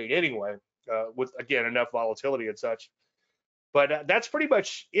want to trade anyway, with, again, enough volatility and such. But that's pretty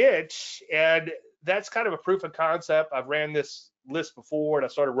much it, and that's kind of a proof of concept. I've ran this list before, and I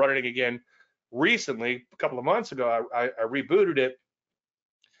started running it again recently. A couple of months ago, I rebooted it,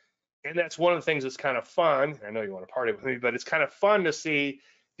 and that's one of the things that's kind of fun. I know you want to party with me, but it's kind of fun to see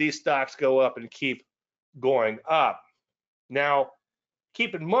these stocks go up and keep going up. Now,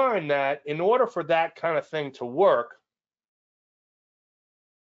 keep in mind that in order for that kind of thing to work,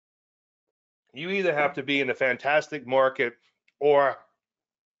 you either have to be in a fantastic market or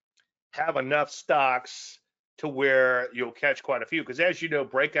have enough stocks to where you'll catch quite a few. Because as you know,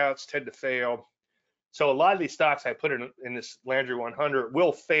 breakouts tend to fail. So a lot of these stocks I put in this Landry 100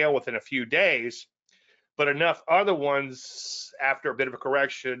 will fail within a few days, but enough other ones after a bit of a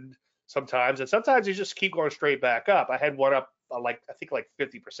correction sometimes, and sometimes you just keep going straight back up. I had one up I think like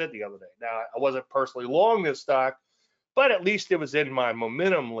 50% the other day. Now I wasn't personally long this stock, but at least it was in my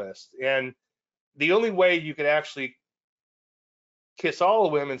momentum list. And the only way you could actually kiss all the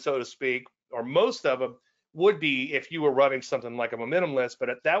women, so to speak, or most of them, would be if you were running something like a momentum list, but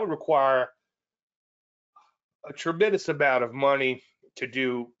that would require a tremendous amount of money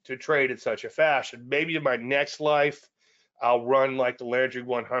to trade in such a fashion. Maybe in my next life, I'll run like the Landry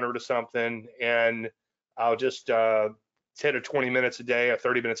 100 or something, and I'll just 10 or 20 minutes a day or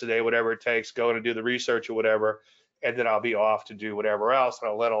 30 minutes a day, whatever it takes, go in and do the research or whatever, and then I'll be off to do whatever else, and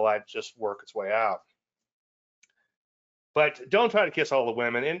I'll let all that just work its way out. But don't try to kiss all the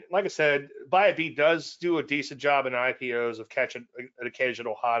women. And like I said, BuyItB does do a decent job in IPOs of catching an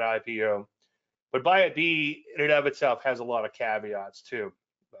occasional hot IPO. But BuyItB in and of itself has a lot of caveats too.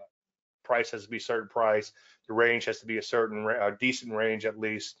 Price has to be a certain price. The range has to be a certain, decent range at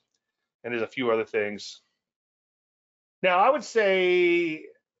least. And there's a few other things. Now, I would say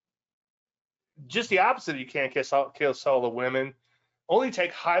just the opposite. You can't kiss all the women. Only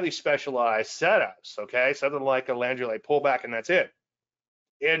take highly specialized setups, okay? Something like a Landry like pullback, and that's it.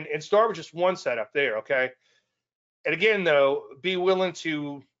 And start with just one setup there, okay? And again, though, be willing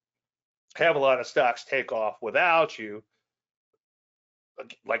to have a lot of stocks take off without you,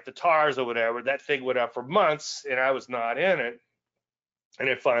 like the TARS or whatever. That thing went up for months, and I was not in it. And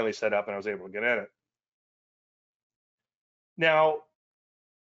it finally set up, and I was able to get in it. Now,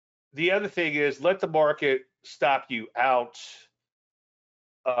 the other thing is let the market stop you out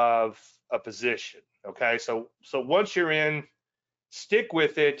of a position, okay? So once you're in, stick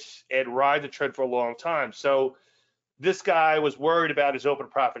with it and ride the trend for a long time. So this guy was worried about his open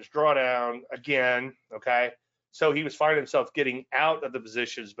profits drawdown again, okay? So he was finding himself getting out of the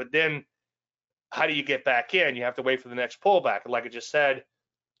positions, but then how do you get back in? You have to wait for the next pullback. And like I just said,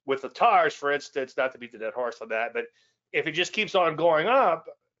 with the TARS, for instance, not to beat the dead horse on that, but if it just keeps on going up,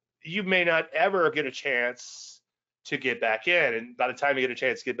 you may not ever get a chance to get back in. And by the time you get a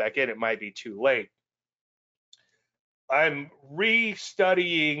chance to get back in, it might be too late. I'm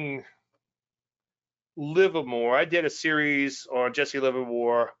restudying Livermore. I did a series on Jesse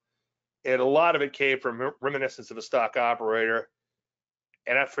Livermore, and a lot of it came from reminiscence of a stock operator.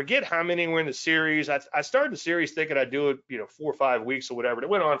 And I forget how many were in the series. I started the series thinking I'd do it, 4 or 5 weeks or whatever. And it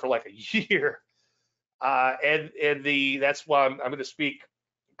went on for like a year. That's why I'm going to speak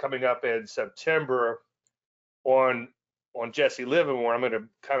coming up in September on Jesse Livermore. I'm going to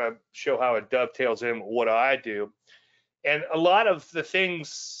kind of show how it dovetails in what I do. And a lot of the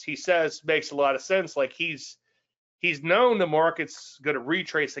things he says makes a lot of sense. Like he's known the market's going to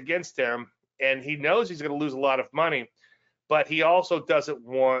retrace against him, and he knows he's going to lose a lot of money, but he also doesn't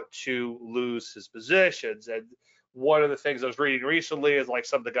want to lose his positions. And one of the things I was reading recently is like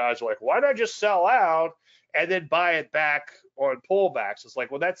some of the guys are like, why not just sell out and then buy it back on pullbacks? It's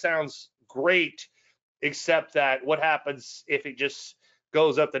like, well, that sounds great, except that what happens if it just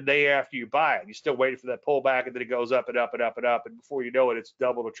goes up the day after you buy it? You're still waiting for that pullback, and then it goes up and up and up and up, and before you know it, it's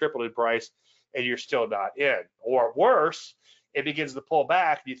doubled or tripled in price, and you're still not in. Or worse, it begins to pull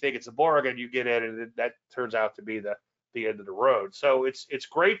back, and you think it's a bargain, you get in, and that turns out to be the end of the road. So it's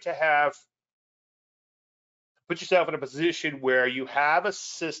great to put yourself in a position where you have a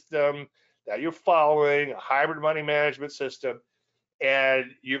system that you're following, a hybrid money management system,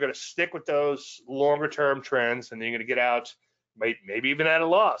 and you're going to stick with those longer term trends, and then you're going to get out, maybe even at a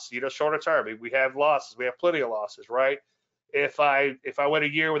loss, shorter term. We have losses. We have plenty of losses, right? If I went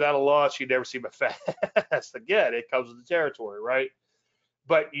a year without a loss, you'd never see my fast. Again, it comes with the territory, right?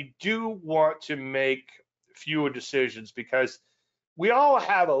 But you do want to make fewer decisions because we all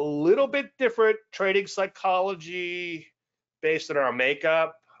have a little bit different trading psychology based on our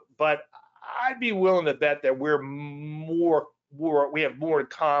makeup, but I'd be willing to bet that we have more in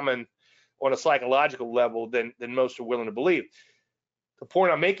common on a psychological level than most are willing to believe. The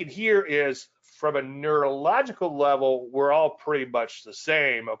point I'm making here is from a neurological level, we're all pretty much the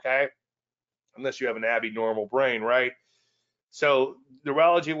same, okay? Unless you have an abnormal brain, right? So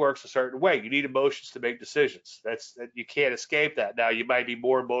neurology works a certain way. You need emotions to make decisions. You can't escape that. Now, you might be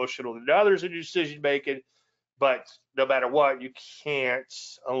more emotional than others in your decision making, but no matter what, you can't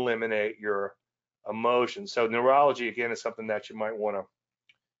eliminate your emotions. So neurology, again, is something that you might want to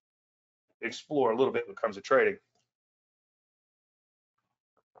explore a little bit when it comes to trading.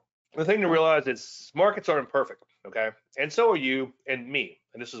 The thing to realize is markets aren't perfect, okay? And so are you and me.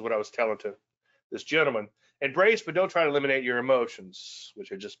 And this is what I was telling to this gentleman. Embrace, but don't try to eliminate your emotions,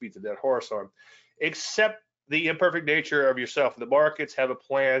 which I just beat the dead horse on. Accept the imperfect nature of yourself in the markets, have a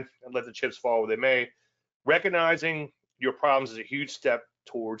plan, and let the chips fall where they may. Recognizing your problems is a huge step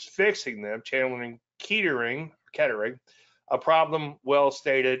towards fixing them. Channeling Kettering, a problem well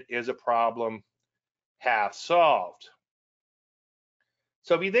stated is a problem half solved.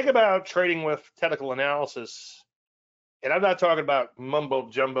 So if you think about trading with technical analysis, and I'm not talking about mumbo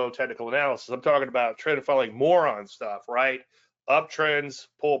jumbo technical analysis, I'm talking about trend following moron stuff, right? Uptrends,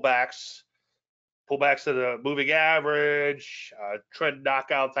 pullbacks to the moving average, trend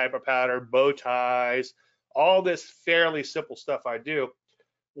knockout type of pattern, bow ties, all this fairly simple stuff I do.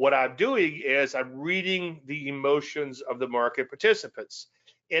 What I'm doing is I'm reading the emotions of the market participants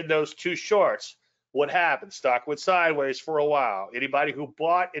in those two charts. What happened? Stock went sideways for a while. Anybody who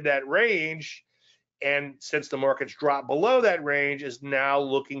bought in that range, and since the market's dropped below that range, is now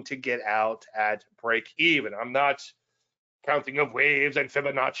looking to get out at break even. I'm not counting of waves and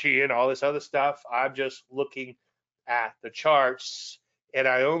Fibonacci and all this other stuff. I'm just looking at the charts, and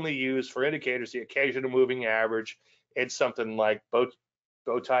I only use for indicators the occasional moving average and something like bow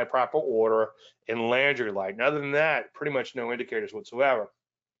tie proper order and Landry light. And other than that, pretty much no indicators whatsoever.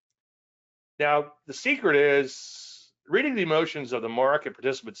 Now, the secret is reading the emotions of the market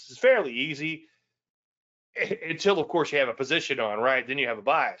participants is fairly easy until, of course, you have a position on, right? Then you have a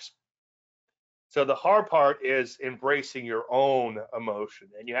bias. So the hard part is embracing your own emotion,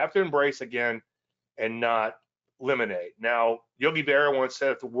 and you have to embrace again and not eliminate. Now, Yogi Berra once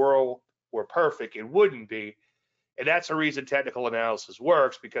said if the world were perfect, it wouldn't be. And that's the reason technical analysis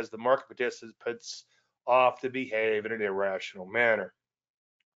works, because the market participants often behave in an irrational manner.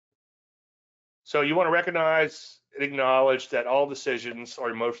 So you want to recognize and acknowledge that all decisions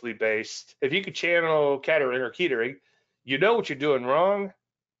are emotionally based. If you could channel Kettering, you know what you're doing wrong.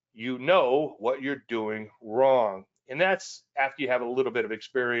 You know what you're doing wrong. And that's after you have a little bit of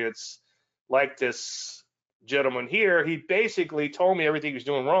experience, like this gentleman here. He basically told me everything he was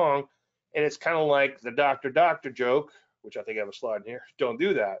doing wrong. And it's kind of like the doctor joke, which I think I have a slide in here. Don't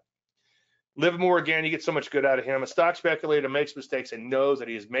do that. Livermore, again, you get so much good out of him. A stock speculator makes mistakes and knows that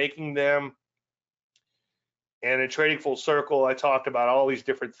he is making them. And in Trading Full Circle, I talked about all these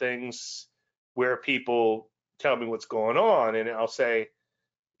different things where people tell me what's going on. And I'll say,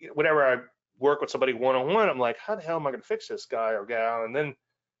 whenever I work with somebody one-on-one, I'm like, how the hell am I going to fix this guy or gal? And then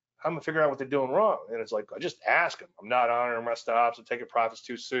I'm going to figure out what they're doing wrong. And it's like, I just ask them. I'm not honoring my stops. I'm taking profits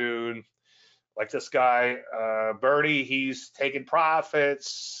too soon. Like this guy, Bernie, he's taking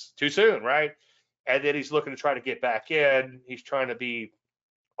profits too soon, right? And then he's looking to try to get back in. He's trying to be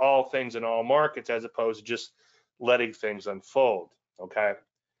all things in all markets as opposed to just letting things unfold, okay?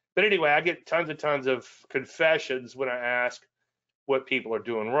 But anyway, I get tons and tons of confessions when I ask what people are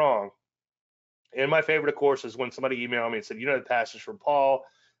doing wrong. And my favorite, of course, is when somebody emailed me and said, you know the passage from Paul,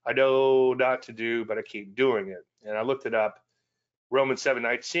 I know not to do, but I keep doing it. And I looked it up. Romans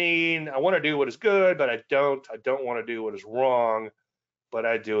 7:19, I want to do what is good, but I don't want to do what is wrong, but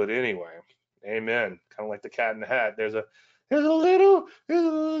I do it anyway. Amen. Kind of like the cat in the hat. There's a little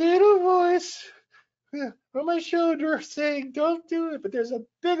voice on my shoulder saying, don't do it, but there's a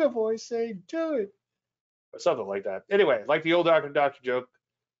bigger voice saying, do it. Or something like that. Anyway, like the old doctor joke,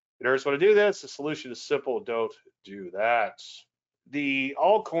 it hurts when I do this. The solution is simple. Don't do that. The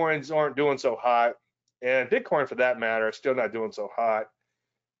altcoins aren't doing so hot, and Bitcoin, for that matter, is still not doing so hot.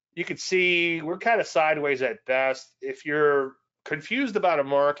 You can see we're kind of sideways at best. If you're confused about a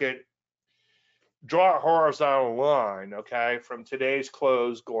market, draw a horizontal line, okay, from today's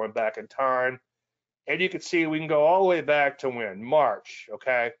close going back in time. And you can see we can go all the way back to when? March,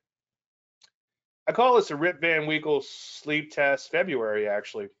 okay? I call this a Rip Van Winkle sleep test, February,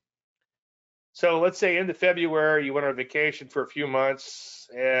 actually. So let's say into February, you went on vacation for a few months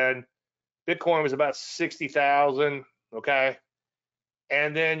and Bitcoin was about 60,000, okay?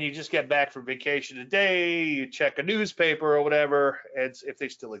 And then you just get back from vacation today, you check a newspaper or whatever, and if they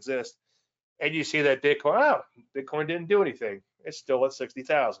still exist, and you see that Bitcoin didn't do anything. It's still at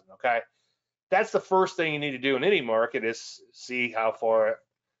 60,000, okay? That's the first thing you need to do in any market is see how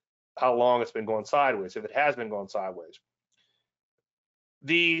long it's been going sideways, if it has been going sideways.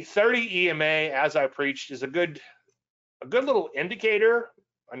 The 30 EMA, as I preached, is a good little indicator.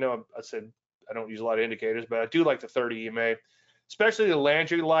 I know I said I don't use a lot of indicators, but I do like the 30 EMA, especially the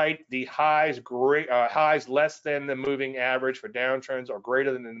Landry light. The highs less than the moving average for downtrends or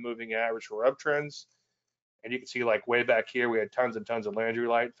greater than the moving average for uptrends. And you can see like way back here, we had tons and tons of Landry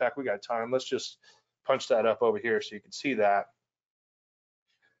light. In fact, we got time. Let's just punch that up over here so you can see that.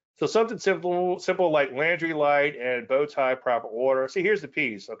 So something simple like Landry light and bow tie proper order. See, here's the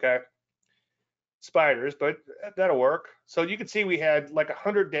P's, okay? Spiders, but that'll work. So you can see we had like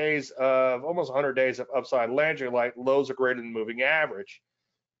 100 days of, almost 100 days of upside Landry light, lows are greater than moving average.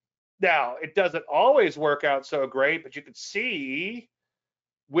 Now, it doesn't always work out so great, but you can see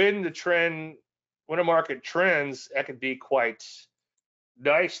when when a market trends, that could be quite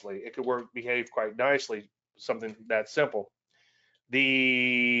nicely. It could behave quite nicely, something that simple.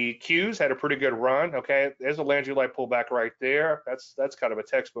 The Qs had a pretty good run. Okay, there's a Landry light pullback right there. That's kind of a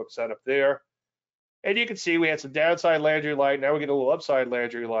textbook setup there. And you can see we had some downside Landry light. Now we get a little upside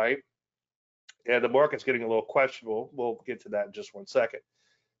Landry light. And the market's getting a little questionable. We'll get to that in just one second.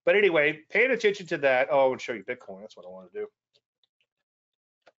 But anyway, paying attention to that. Oh, I want to show you Bitcoin. That's what I want to do.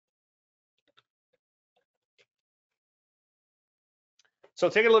 So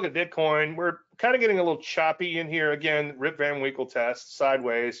take a look at Bitcoin. We're kind of getting a little choppy in here. Again, Rip Van Winkle test,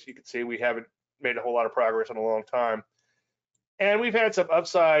 sideways. You can see we haven't made a whole lot of progress in a long time. And we've had some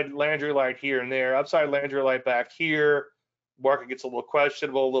upside Landry light here and there, upside Landry light back here. Market gets a little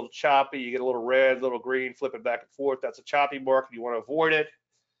questionable, a little choppy. You get a little red, a little green, flipping back and forth. That's a choppy market. You want to avoid it.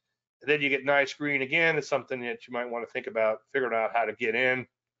 And then you get nice green again. It's something that you might want to think about figuring out how to get in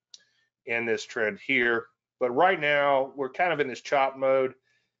this trend here. But right now, we're kind of in this chop mode.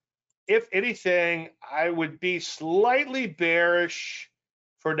 If anything, I would be slightly bearish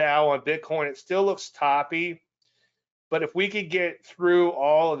for now on Bitcoin. It still looks toppy. But if we could get through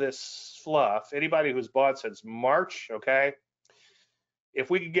all of this fluff, anybody who's bought since March, okay,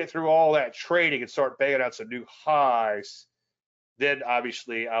 if we could get through all that trading and start banging out some new highs, then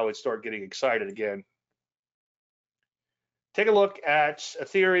obviously I would start getting excited again. Take a look at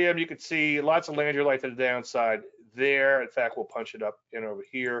Ethereum. You can see lots of Landry light to the downside there. In fact, we'll punch it up in over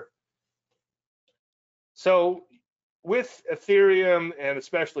here. So with Ethereum and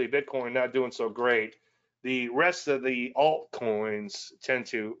especially Bitcoin not doing so great, the rest of the altcoins tend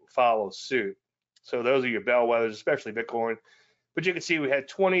to follow suit. So those are your bellwethers, especially Bitcoin. But you can see we had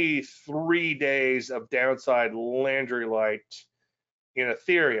 23 days of downside Landry light in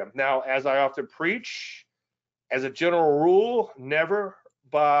Ethereum. Now, as I often preach, as a general rule, never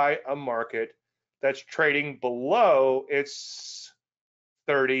buy a market that's trading below its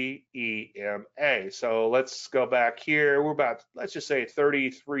 30 EMA. So let's go back here. We're about, let's just say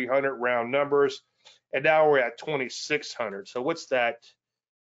 3,300 round numbers. And now we're at 2,600. So what's that?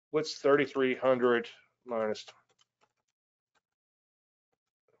 What's 3,300 minus?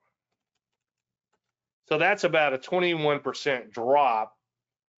 So that's about a 21% drop,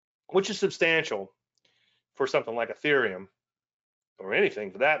 which is substantial for something like Ethereum or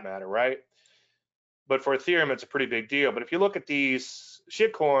anything for that matter, right? But for Ethereum, it's a pretty big deal. But if you look at these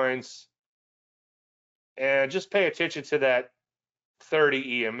shit coins and just pay attention to that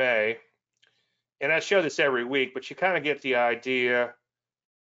 30 EMA, and I show this every week, but you kind of get the idea.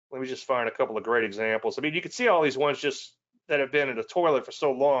 Let me just find a couple of great examples. I mean, you can see all these ones just that have been in the toilet for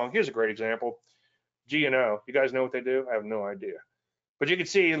so long. Here's a great example. G&O. You guys know what they do? I have no idea. But you can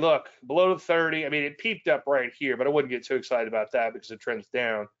see, look, below the 30. I mean, it peaked up right here, but I wouldn't get too excited about that because it trends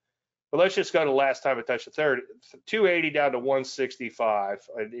down. But let's just go to the last time it touched the 30. 280 down to 165.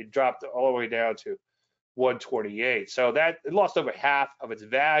 It dropped all the way down to 128. So that it lost over half of its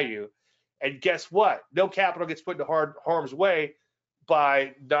value. And guess what? No capital gets put into harm's way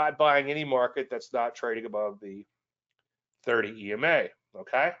by not buying any market that's not trading above the 30 EMA.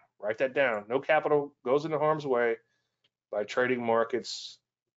 Okay, write that down. No capital goes into harm's way by trading markets,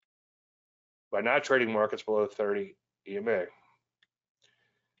 by not trading markets below 30 EMA.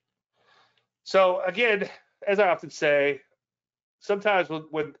 So again, as I often say, sometimes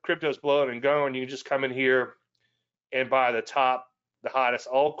when crypto's blowing and going, you just come in here and buy the hottest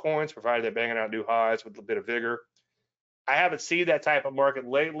altcoins, provided they're banging out new highs with a bit of vigor. I haven't seen that type of market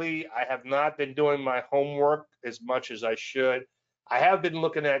lately. I have not been doing my homework as much as I should. I have been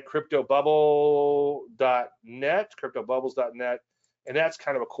looking at cryptobubbles.net, and that's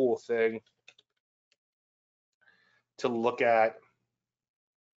kind of a cool thing to look at.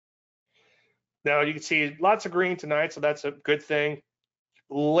 Now you can see lots of green tonight, so that's a good thing.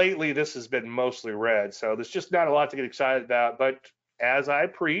 Lately, this has been mostly red, so there's just not a lot to get excited about. But as I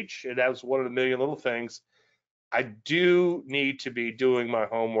preach, and that was one of the million little things, I do need to be doing my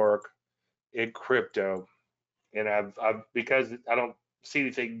homework in crypto, and I've because I don't see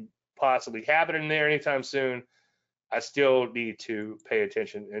anything possibly happening there anytime soon. I still need to pay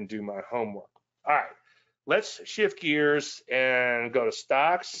attention and do my homework. All right, let's shift gears and go to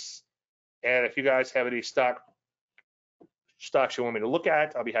stocks. And if you guys have any stocks you want me to look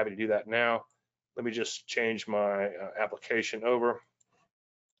at, I'll be happy to do that now. Let me just change my application over.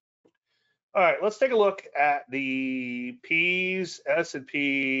 All right, let's take a look at the P's,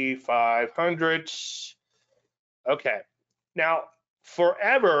 S&P 500. Okay, now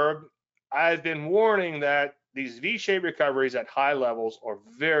forever I've been warning that these V-shaped recoveries at high levels are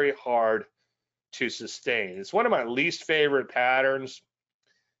very hard to sustain. It's one of my least favorite patterns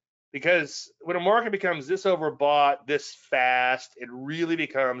because when a market becomes this overbought this fast, it really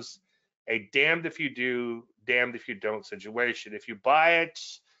becomes a damned if you do, damned if you don't situation. If you buy it,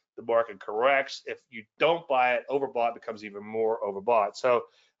 the market corrects. If you don't buy it, overbought becomes even more overbought. So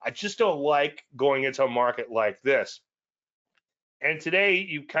I just don't like going into a market like this. And today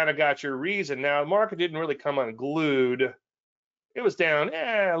you kind of got your reason. Now, the market didn't really come unglued. It was down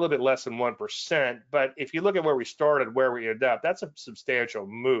a little bit less than 1%. But if you look at where we started, where we ended up, that's a substantial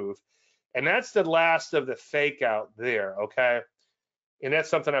move. And that's the last of the fake out there, okay? And that's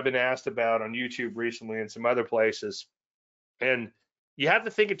something I've been asked about on YouTube recently and some other places. And you have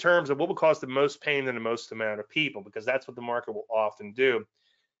to think in terms of what will cause the most pain to the most amount of people, because that's what the market will often do.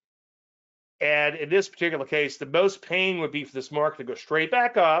 And in this particular case, the most pain would be for this market to go straight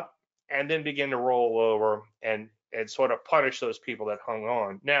back up and then begin to roll over and sort of punish those people that hung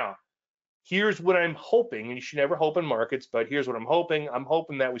on. Now, here's what I'm hoping, and you should never hope in markets, but here's what I'm hoping. I'm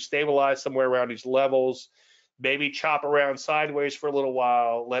hoping that we stabilize somewhere around these levels, maybe chop around sideways for a little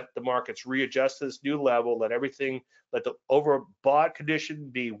while, let the markets readjust to this new level, let the overbought condition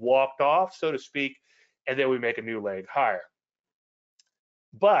be walked off, so to speak, and then we make a new leg higher.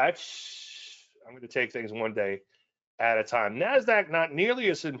 But I'm going to take things one day at a time. NASDAQ not nearly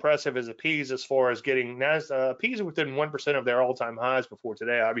as impressive as the P's as far as getting P's within 1% of their all-time highs before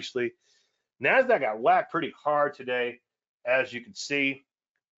today, obviously. NASDAQ got whacked pretty hard today, as you can see.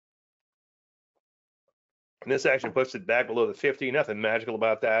 And this actually puts it back below the 50. Nothing magical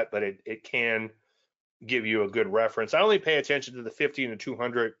about that, but it can give you a good reference. I only pay attention to the 50 and the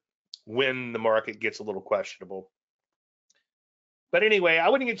 200 when the market gets a little questionable. But anyway, I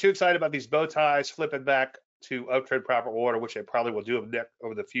wouldn't get too excited about these bow ties flipping back to uptrend proper order, which I probably will do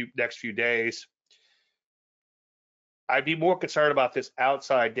over the next few days. I'd be more concerned about this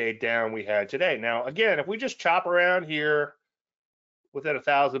outside day down we had today. Now, again, if we just chop around here within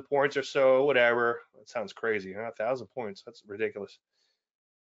 1,000 points or so, whatever, that sounds crazy, huh? 1,000 points, that's ridiculous.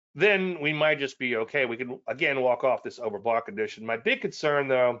 Then we might just be okay. We can, again, walk off this overbought condition. My big concern,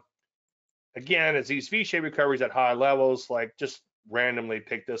 though, again, is these V-shaped recoveries at high levels, like just randomly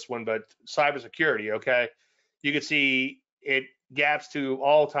pick this one, but cybersecurity, okay? You can see it gaps to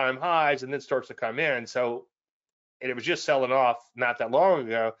all-time highs and then starts to come in. So, and it was just selling off not that long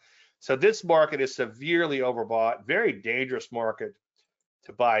ago. So this market is severely overbought, very dangerous market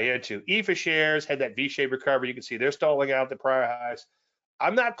to buy into. EFA shares had that V-shaped recovery. You can see they're stalling out the prior highs.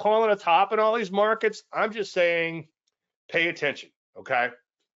 I'm not calling a top in all these markets. I'm just saying pay attention, okay?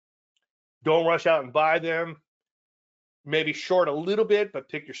 Don't rush out and buy them. Maybe short a little bit, but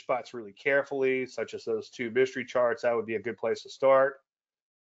pick your spots really carefully, such as those two mystery charts. That would be a good place to start,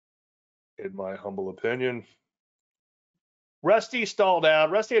 in my humble opinion. Rusty stalled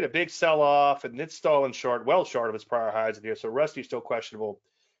out. Rusty had a big sell-off, and it's stalling short, well short of its prior highs in here. So Rusty's still questionable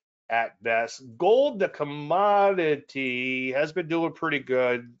at best. Gold, the commodity, has been doing pretty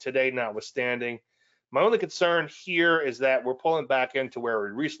good today, notwithstanding. My only concern here is that we're pulling back into where we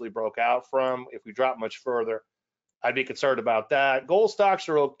recently broke out from. If we drop much further, I'd be concerned about that. Gold stocks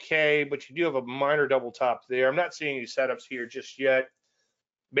are okay, but you do have a minor double top there. I'm not seeing any setups here just yet.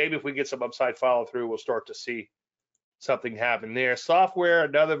 Maybe if we get some upside follow through, we'll start to see something happen there. Software,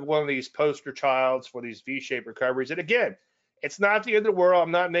 another one of these poster childs for these V-shaped recoveries. And again, it's not the end of the world.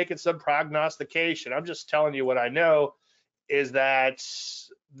 I'm not making some prognostication. I'm just telling you what I know is that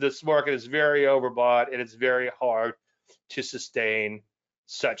this market is very overbought and it's very hard to sustain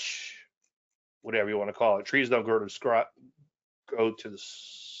such, whatever you want to call it. Trees don't grow to the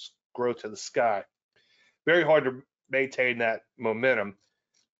sky. Very hard to maintain that momentum.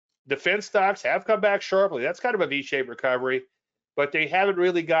 Defense stocks have come back sharply. That's kind of a V-shaped recovery, but they haven't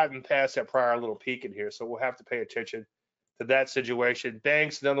really gotten past that prior little peak in here. So we'll have to pay attention to that situation.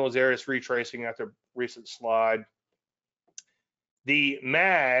 Banks, none of those areas retracing after recent slide. The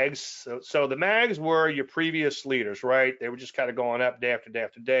mags, so the mags were your previous leaders, right? They were just kind of going up day after day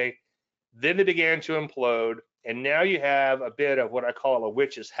after day. Then they began to implode, and now you have a bit of what I call a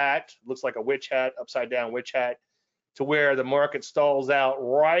witch's hat. It looks like a witch hat, upside down witch hat, to where the market stalls out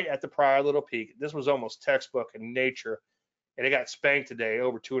right at the prior little peak. This was almost textbook in nature, and it got spanked today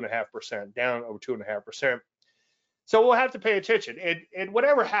over 2.5%, down over 2.5%. So we'll have to pay attention, and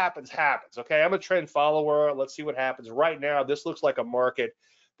whatever happens, happens. Okay, I'm a trend follower. Let's see what happens. Right now, this looks like a market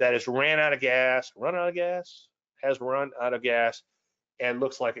that has run out of gas, has run out of gas, and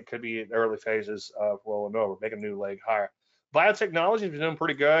looks like it could be in the early phases of rolling over, make a new leg higher. Biotechnology has been doing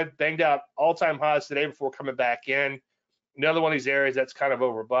pretty good, banged out all-time highs today before coming back in. Another one of these areas that's kind of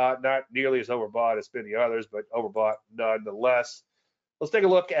overbought, not nearly as overbought as many others, but overbought nonetheless. Let's take a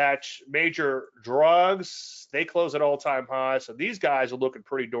look at major drugs. They close at all-time highs, so these guys are looking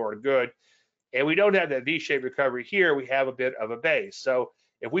pretty darn good. And we don't have that V-shaped recovery here. We have a bit of a base. So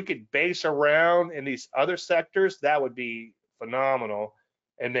if we could base around in these other sectors, that would be phenomenal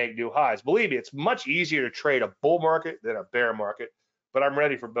and make new highs. Believe me, it's much easier to trade a bull market than a bear market, but I'm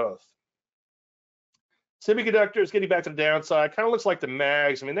ready for both. Semiconductors getting back to the downside. Kind of looks like the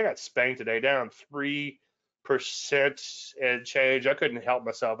mags. I mean, they got spanked today, down 3% and change. I couldn't help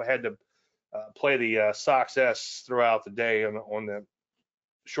myself. I had to play the System-S throughout the day on the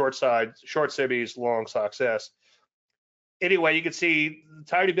short side, short semis, long System-S. Anyway, you can see a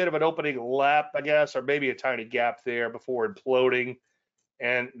tiny bit of an opening lap, I guess, or maybe a tiny gap there before imploding.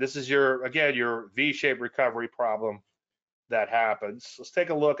 And this is your, again, your V-shaped recovery problem that happens. Let's take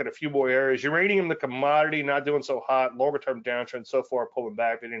a look at a few more areas. Uranium, the commodity, not doing so hot. Longer term downtrend so far, pulling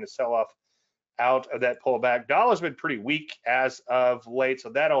back, beginning to sell off out of that pullback. Dollar's been pretty weak as of late, so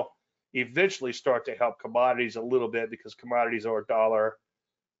that'll eventually start to help commodities a little bit because commodities are dollar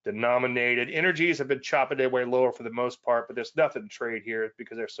denominated. Energies have been chopping their way lower for the most part, but there's nothing to trade here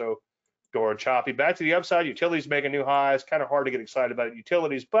because they're so darn choppy. Back to the upside, utilities making new highs. Kind of hard to get excited about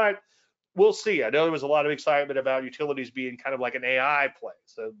utilities, but we'll see. I know there was a lot of excitement about utilities being kind of like an AI play,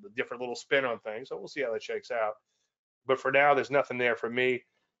 so the different little spin on things. So we'll see how that shakes out. But for now, there's nothing there for me.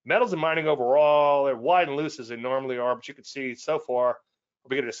 Metals and mining overall, they're wide and loose as they normally are, but you can see so far we're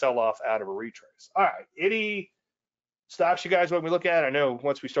beginning to sell off out of a retrace. All right, any stocks you guys want me to look at? I know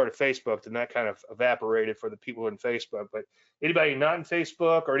once we started Facebook, then that kind of evaporated for the people in Facebook, but anybody not in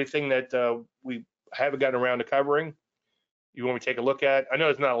Facebook or anything that we haven't gotten around to covering, you want me to take a look at? I know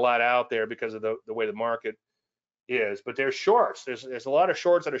there's not a lot out there because of the way the market is, but there's shorts. There's a lot of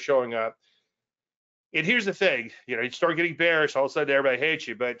shorts that are showing up. And here's the thing, you start getting bearish, all of a sudden everybody hates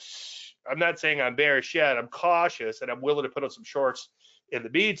you, but I'm not saying I'm bearish yet. I'm cautious and I'm willing to put on some shorts in the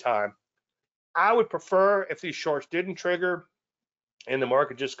meantime. I would prefer if these shorts didn't trigger and the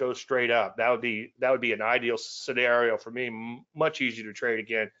market just goes straight up. That would be an ideal scenario for me, much easier to trade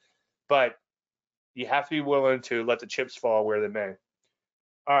again. But you have to be willing to let the chips fall where they may.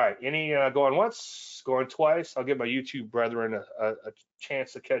 All right, any going once, going twice? I'll give my YouTube brethren a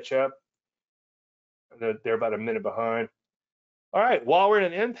chance to catch up. They're about a minute behind. All right, while we're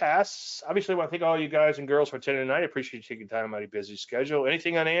in an impasse, obviously I want to thank all you guys and girls for attending tonight. I appreciate you taking time out of your busy schedule.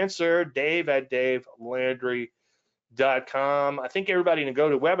 Anything unanswered, Dave@DaveLandry.com. I think everybody in the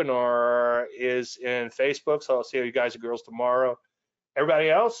GoToWebinar is in Facebook, so I'll see you guys and girls tomorrow. Everybody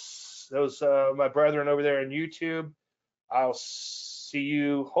else, those my brethren over there in YouTube, I'll see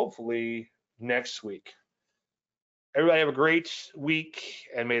you hopefully next week. Everybody have a great week,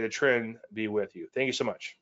 and may the trend be with you. Thank you so much.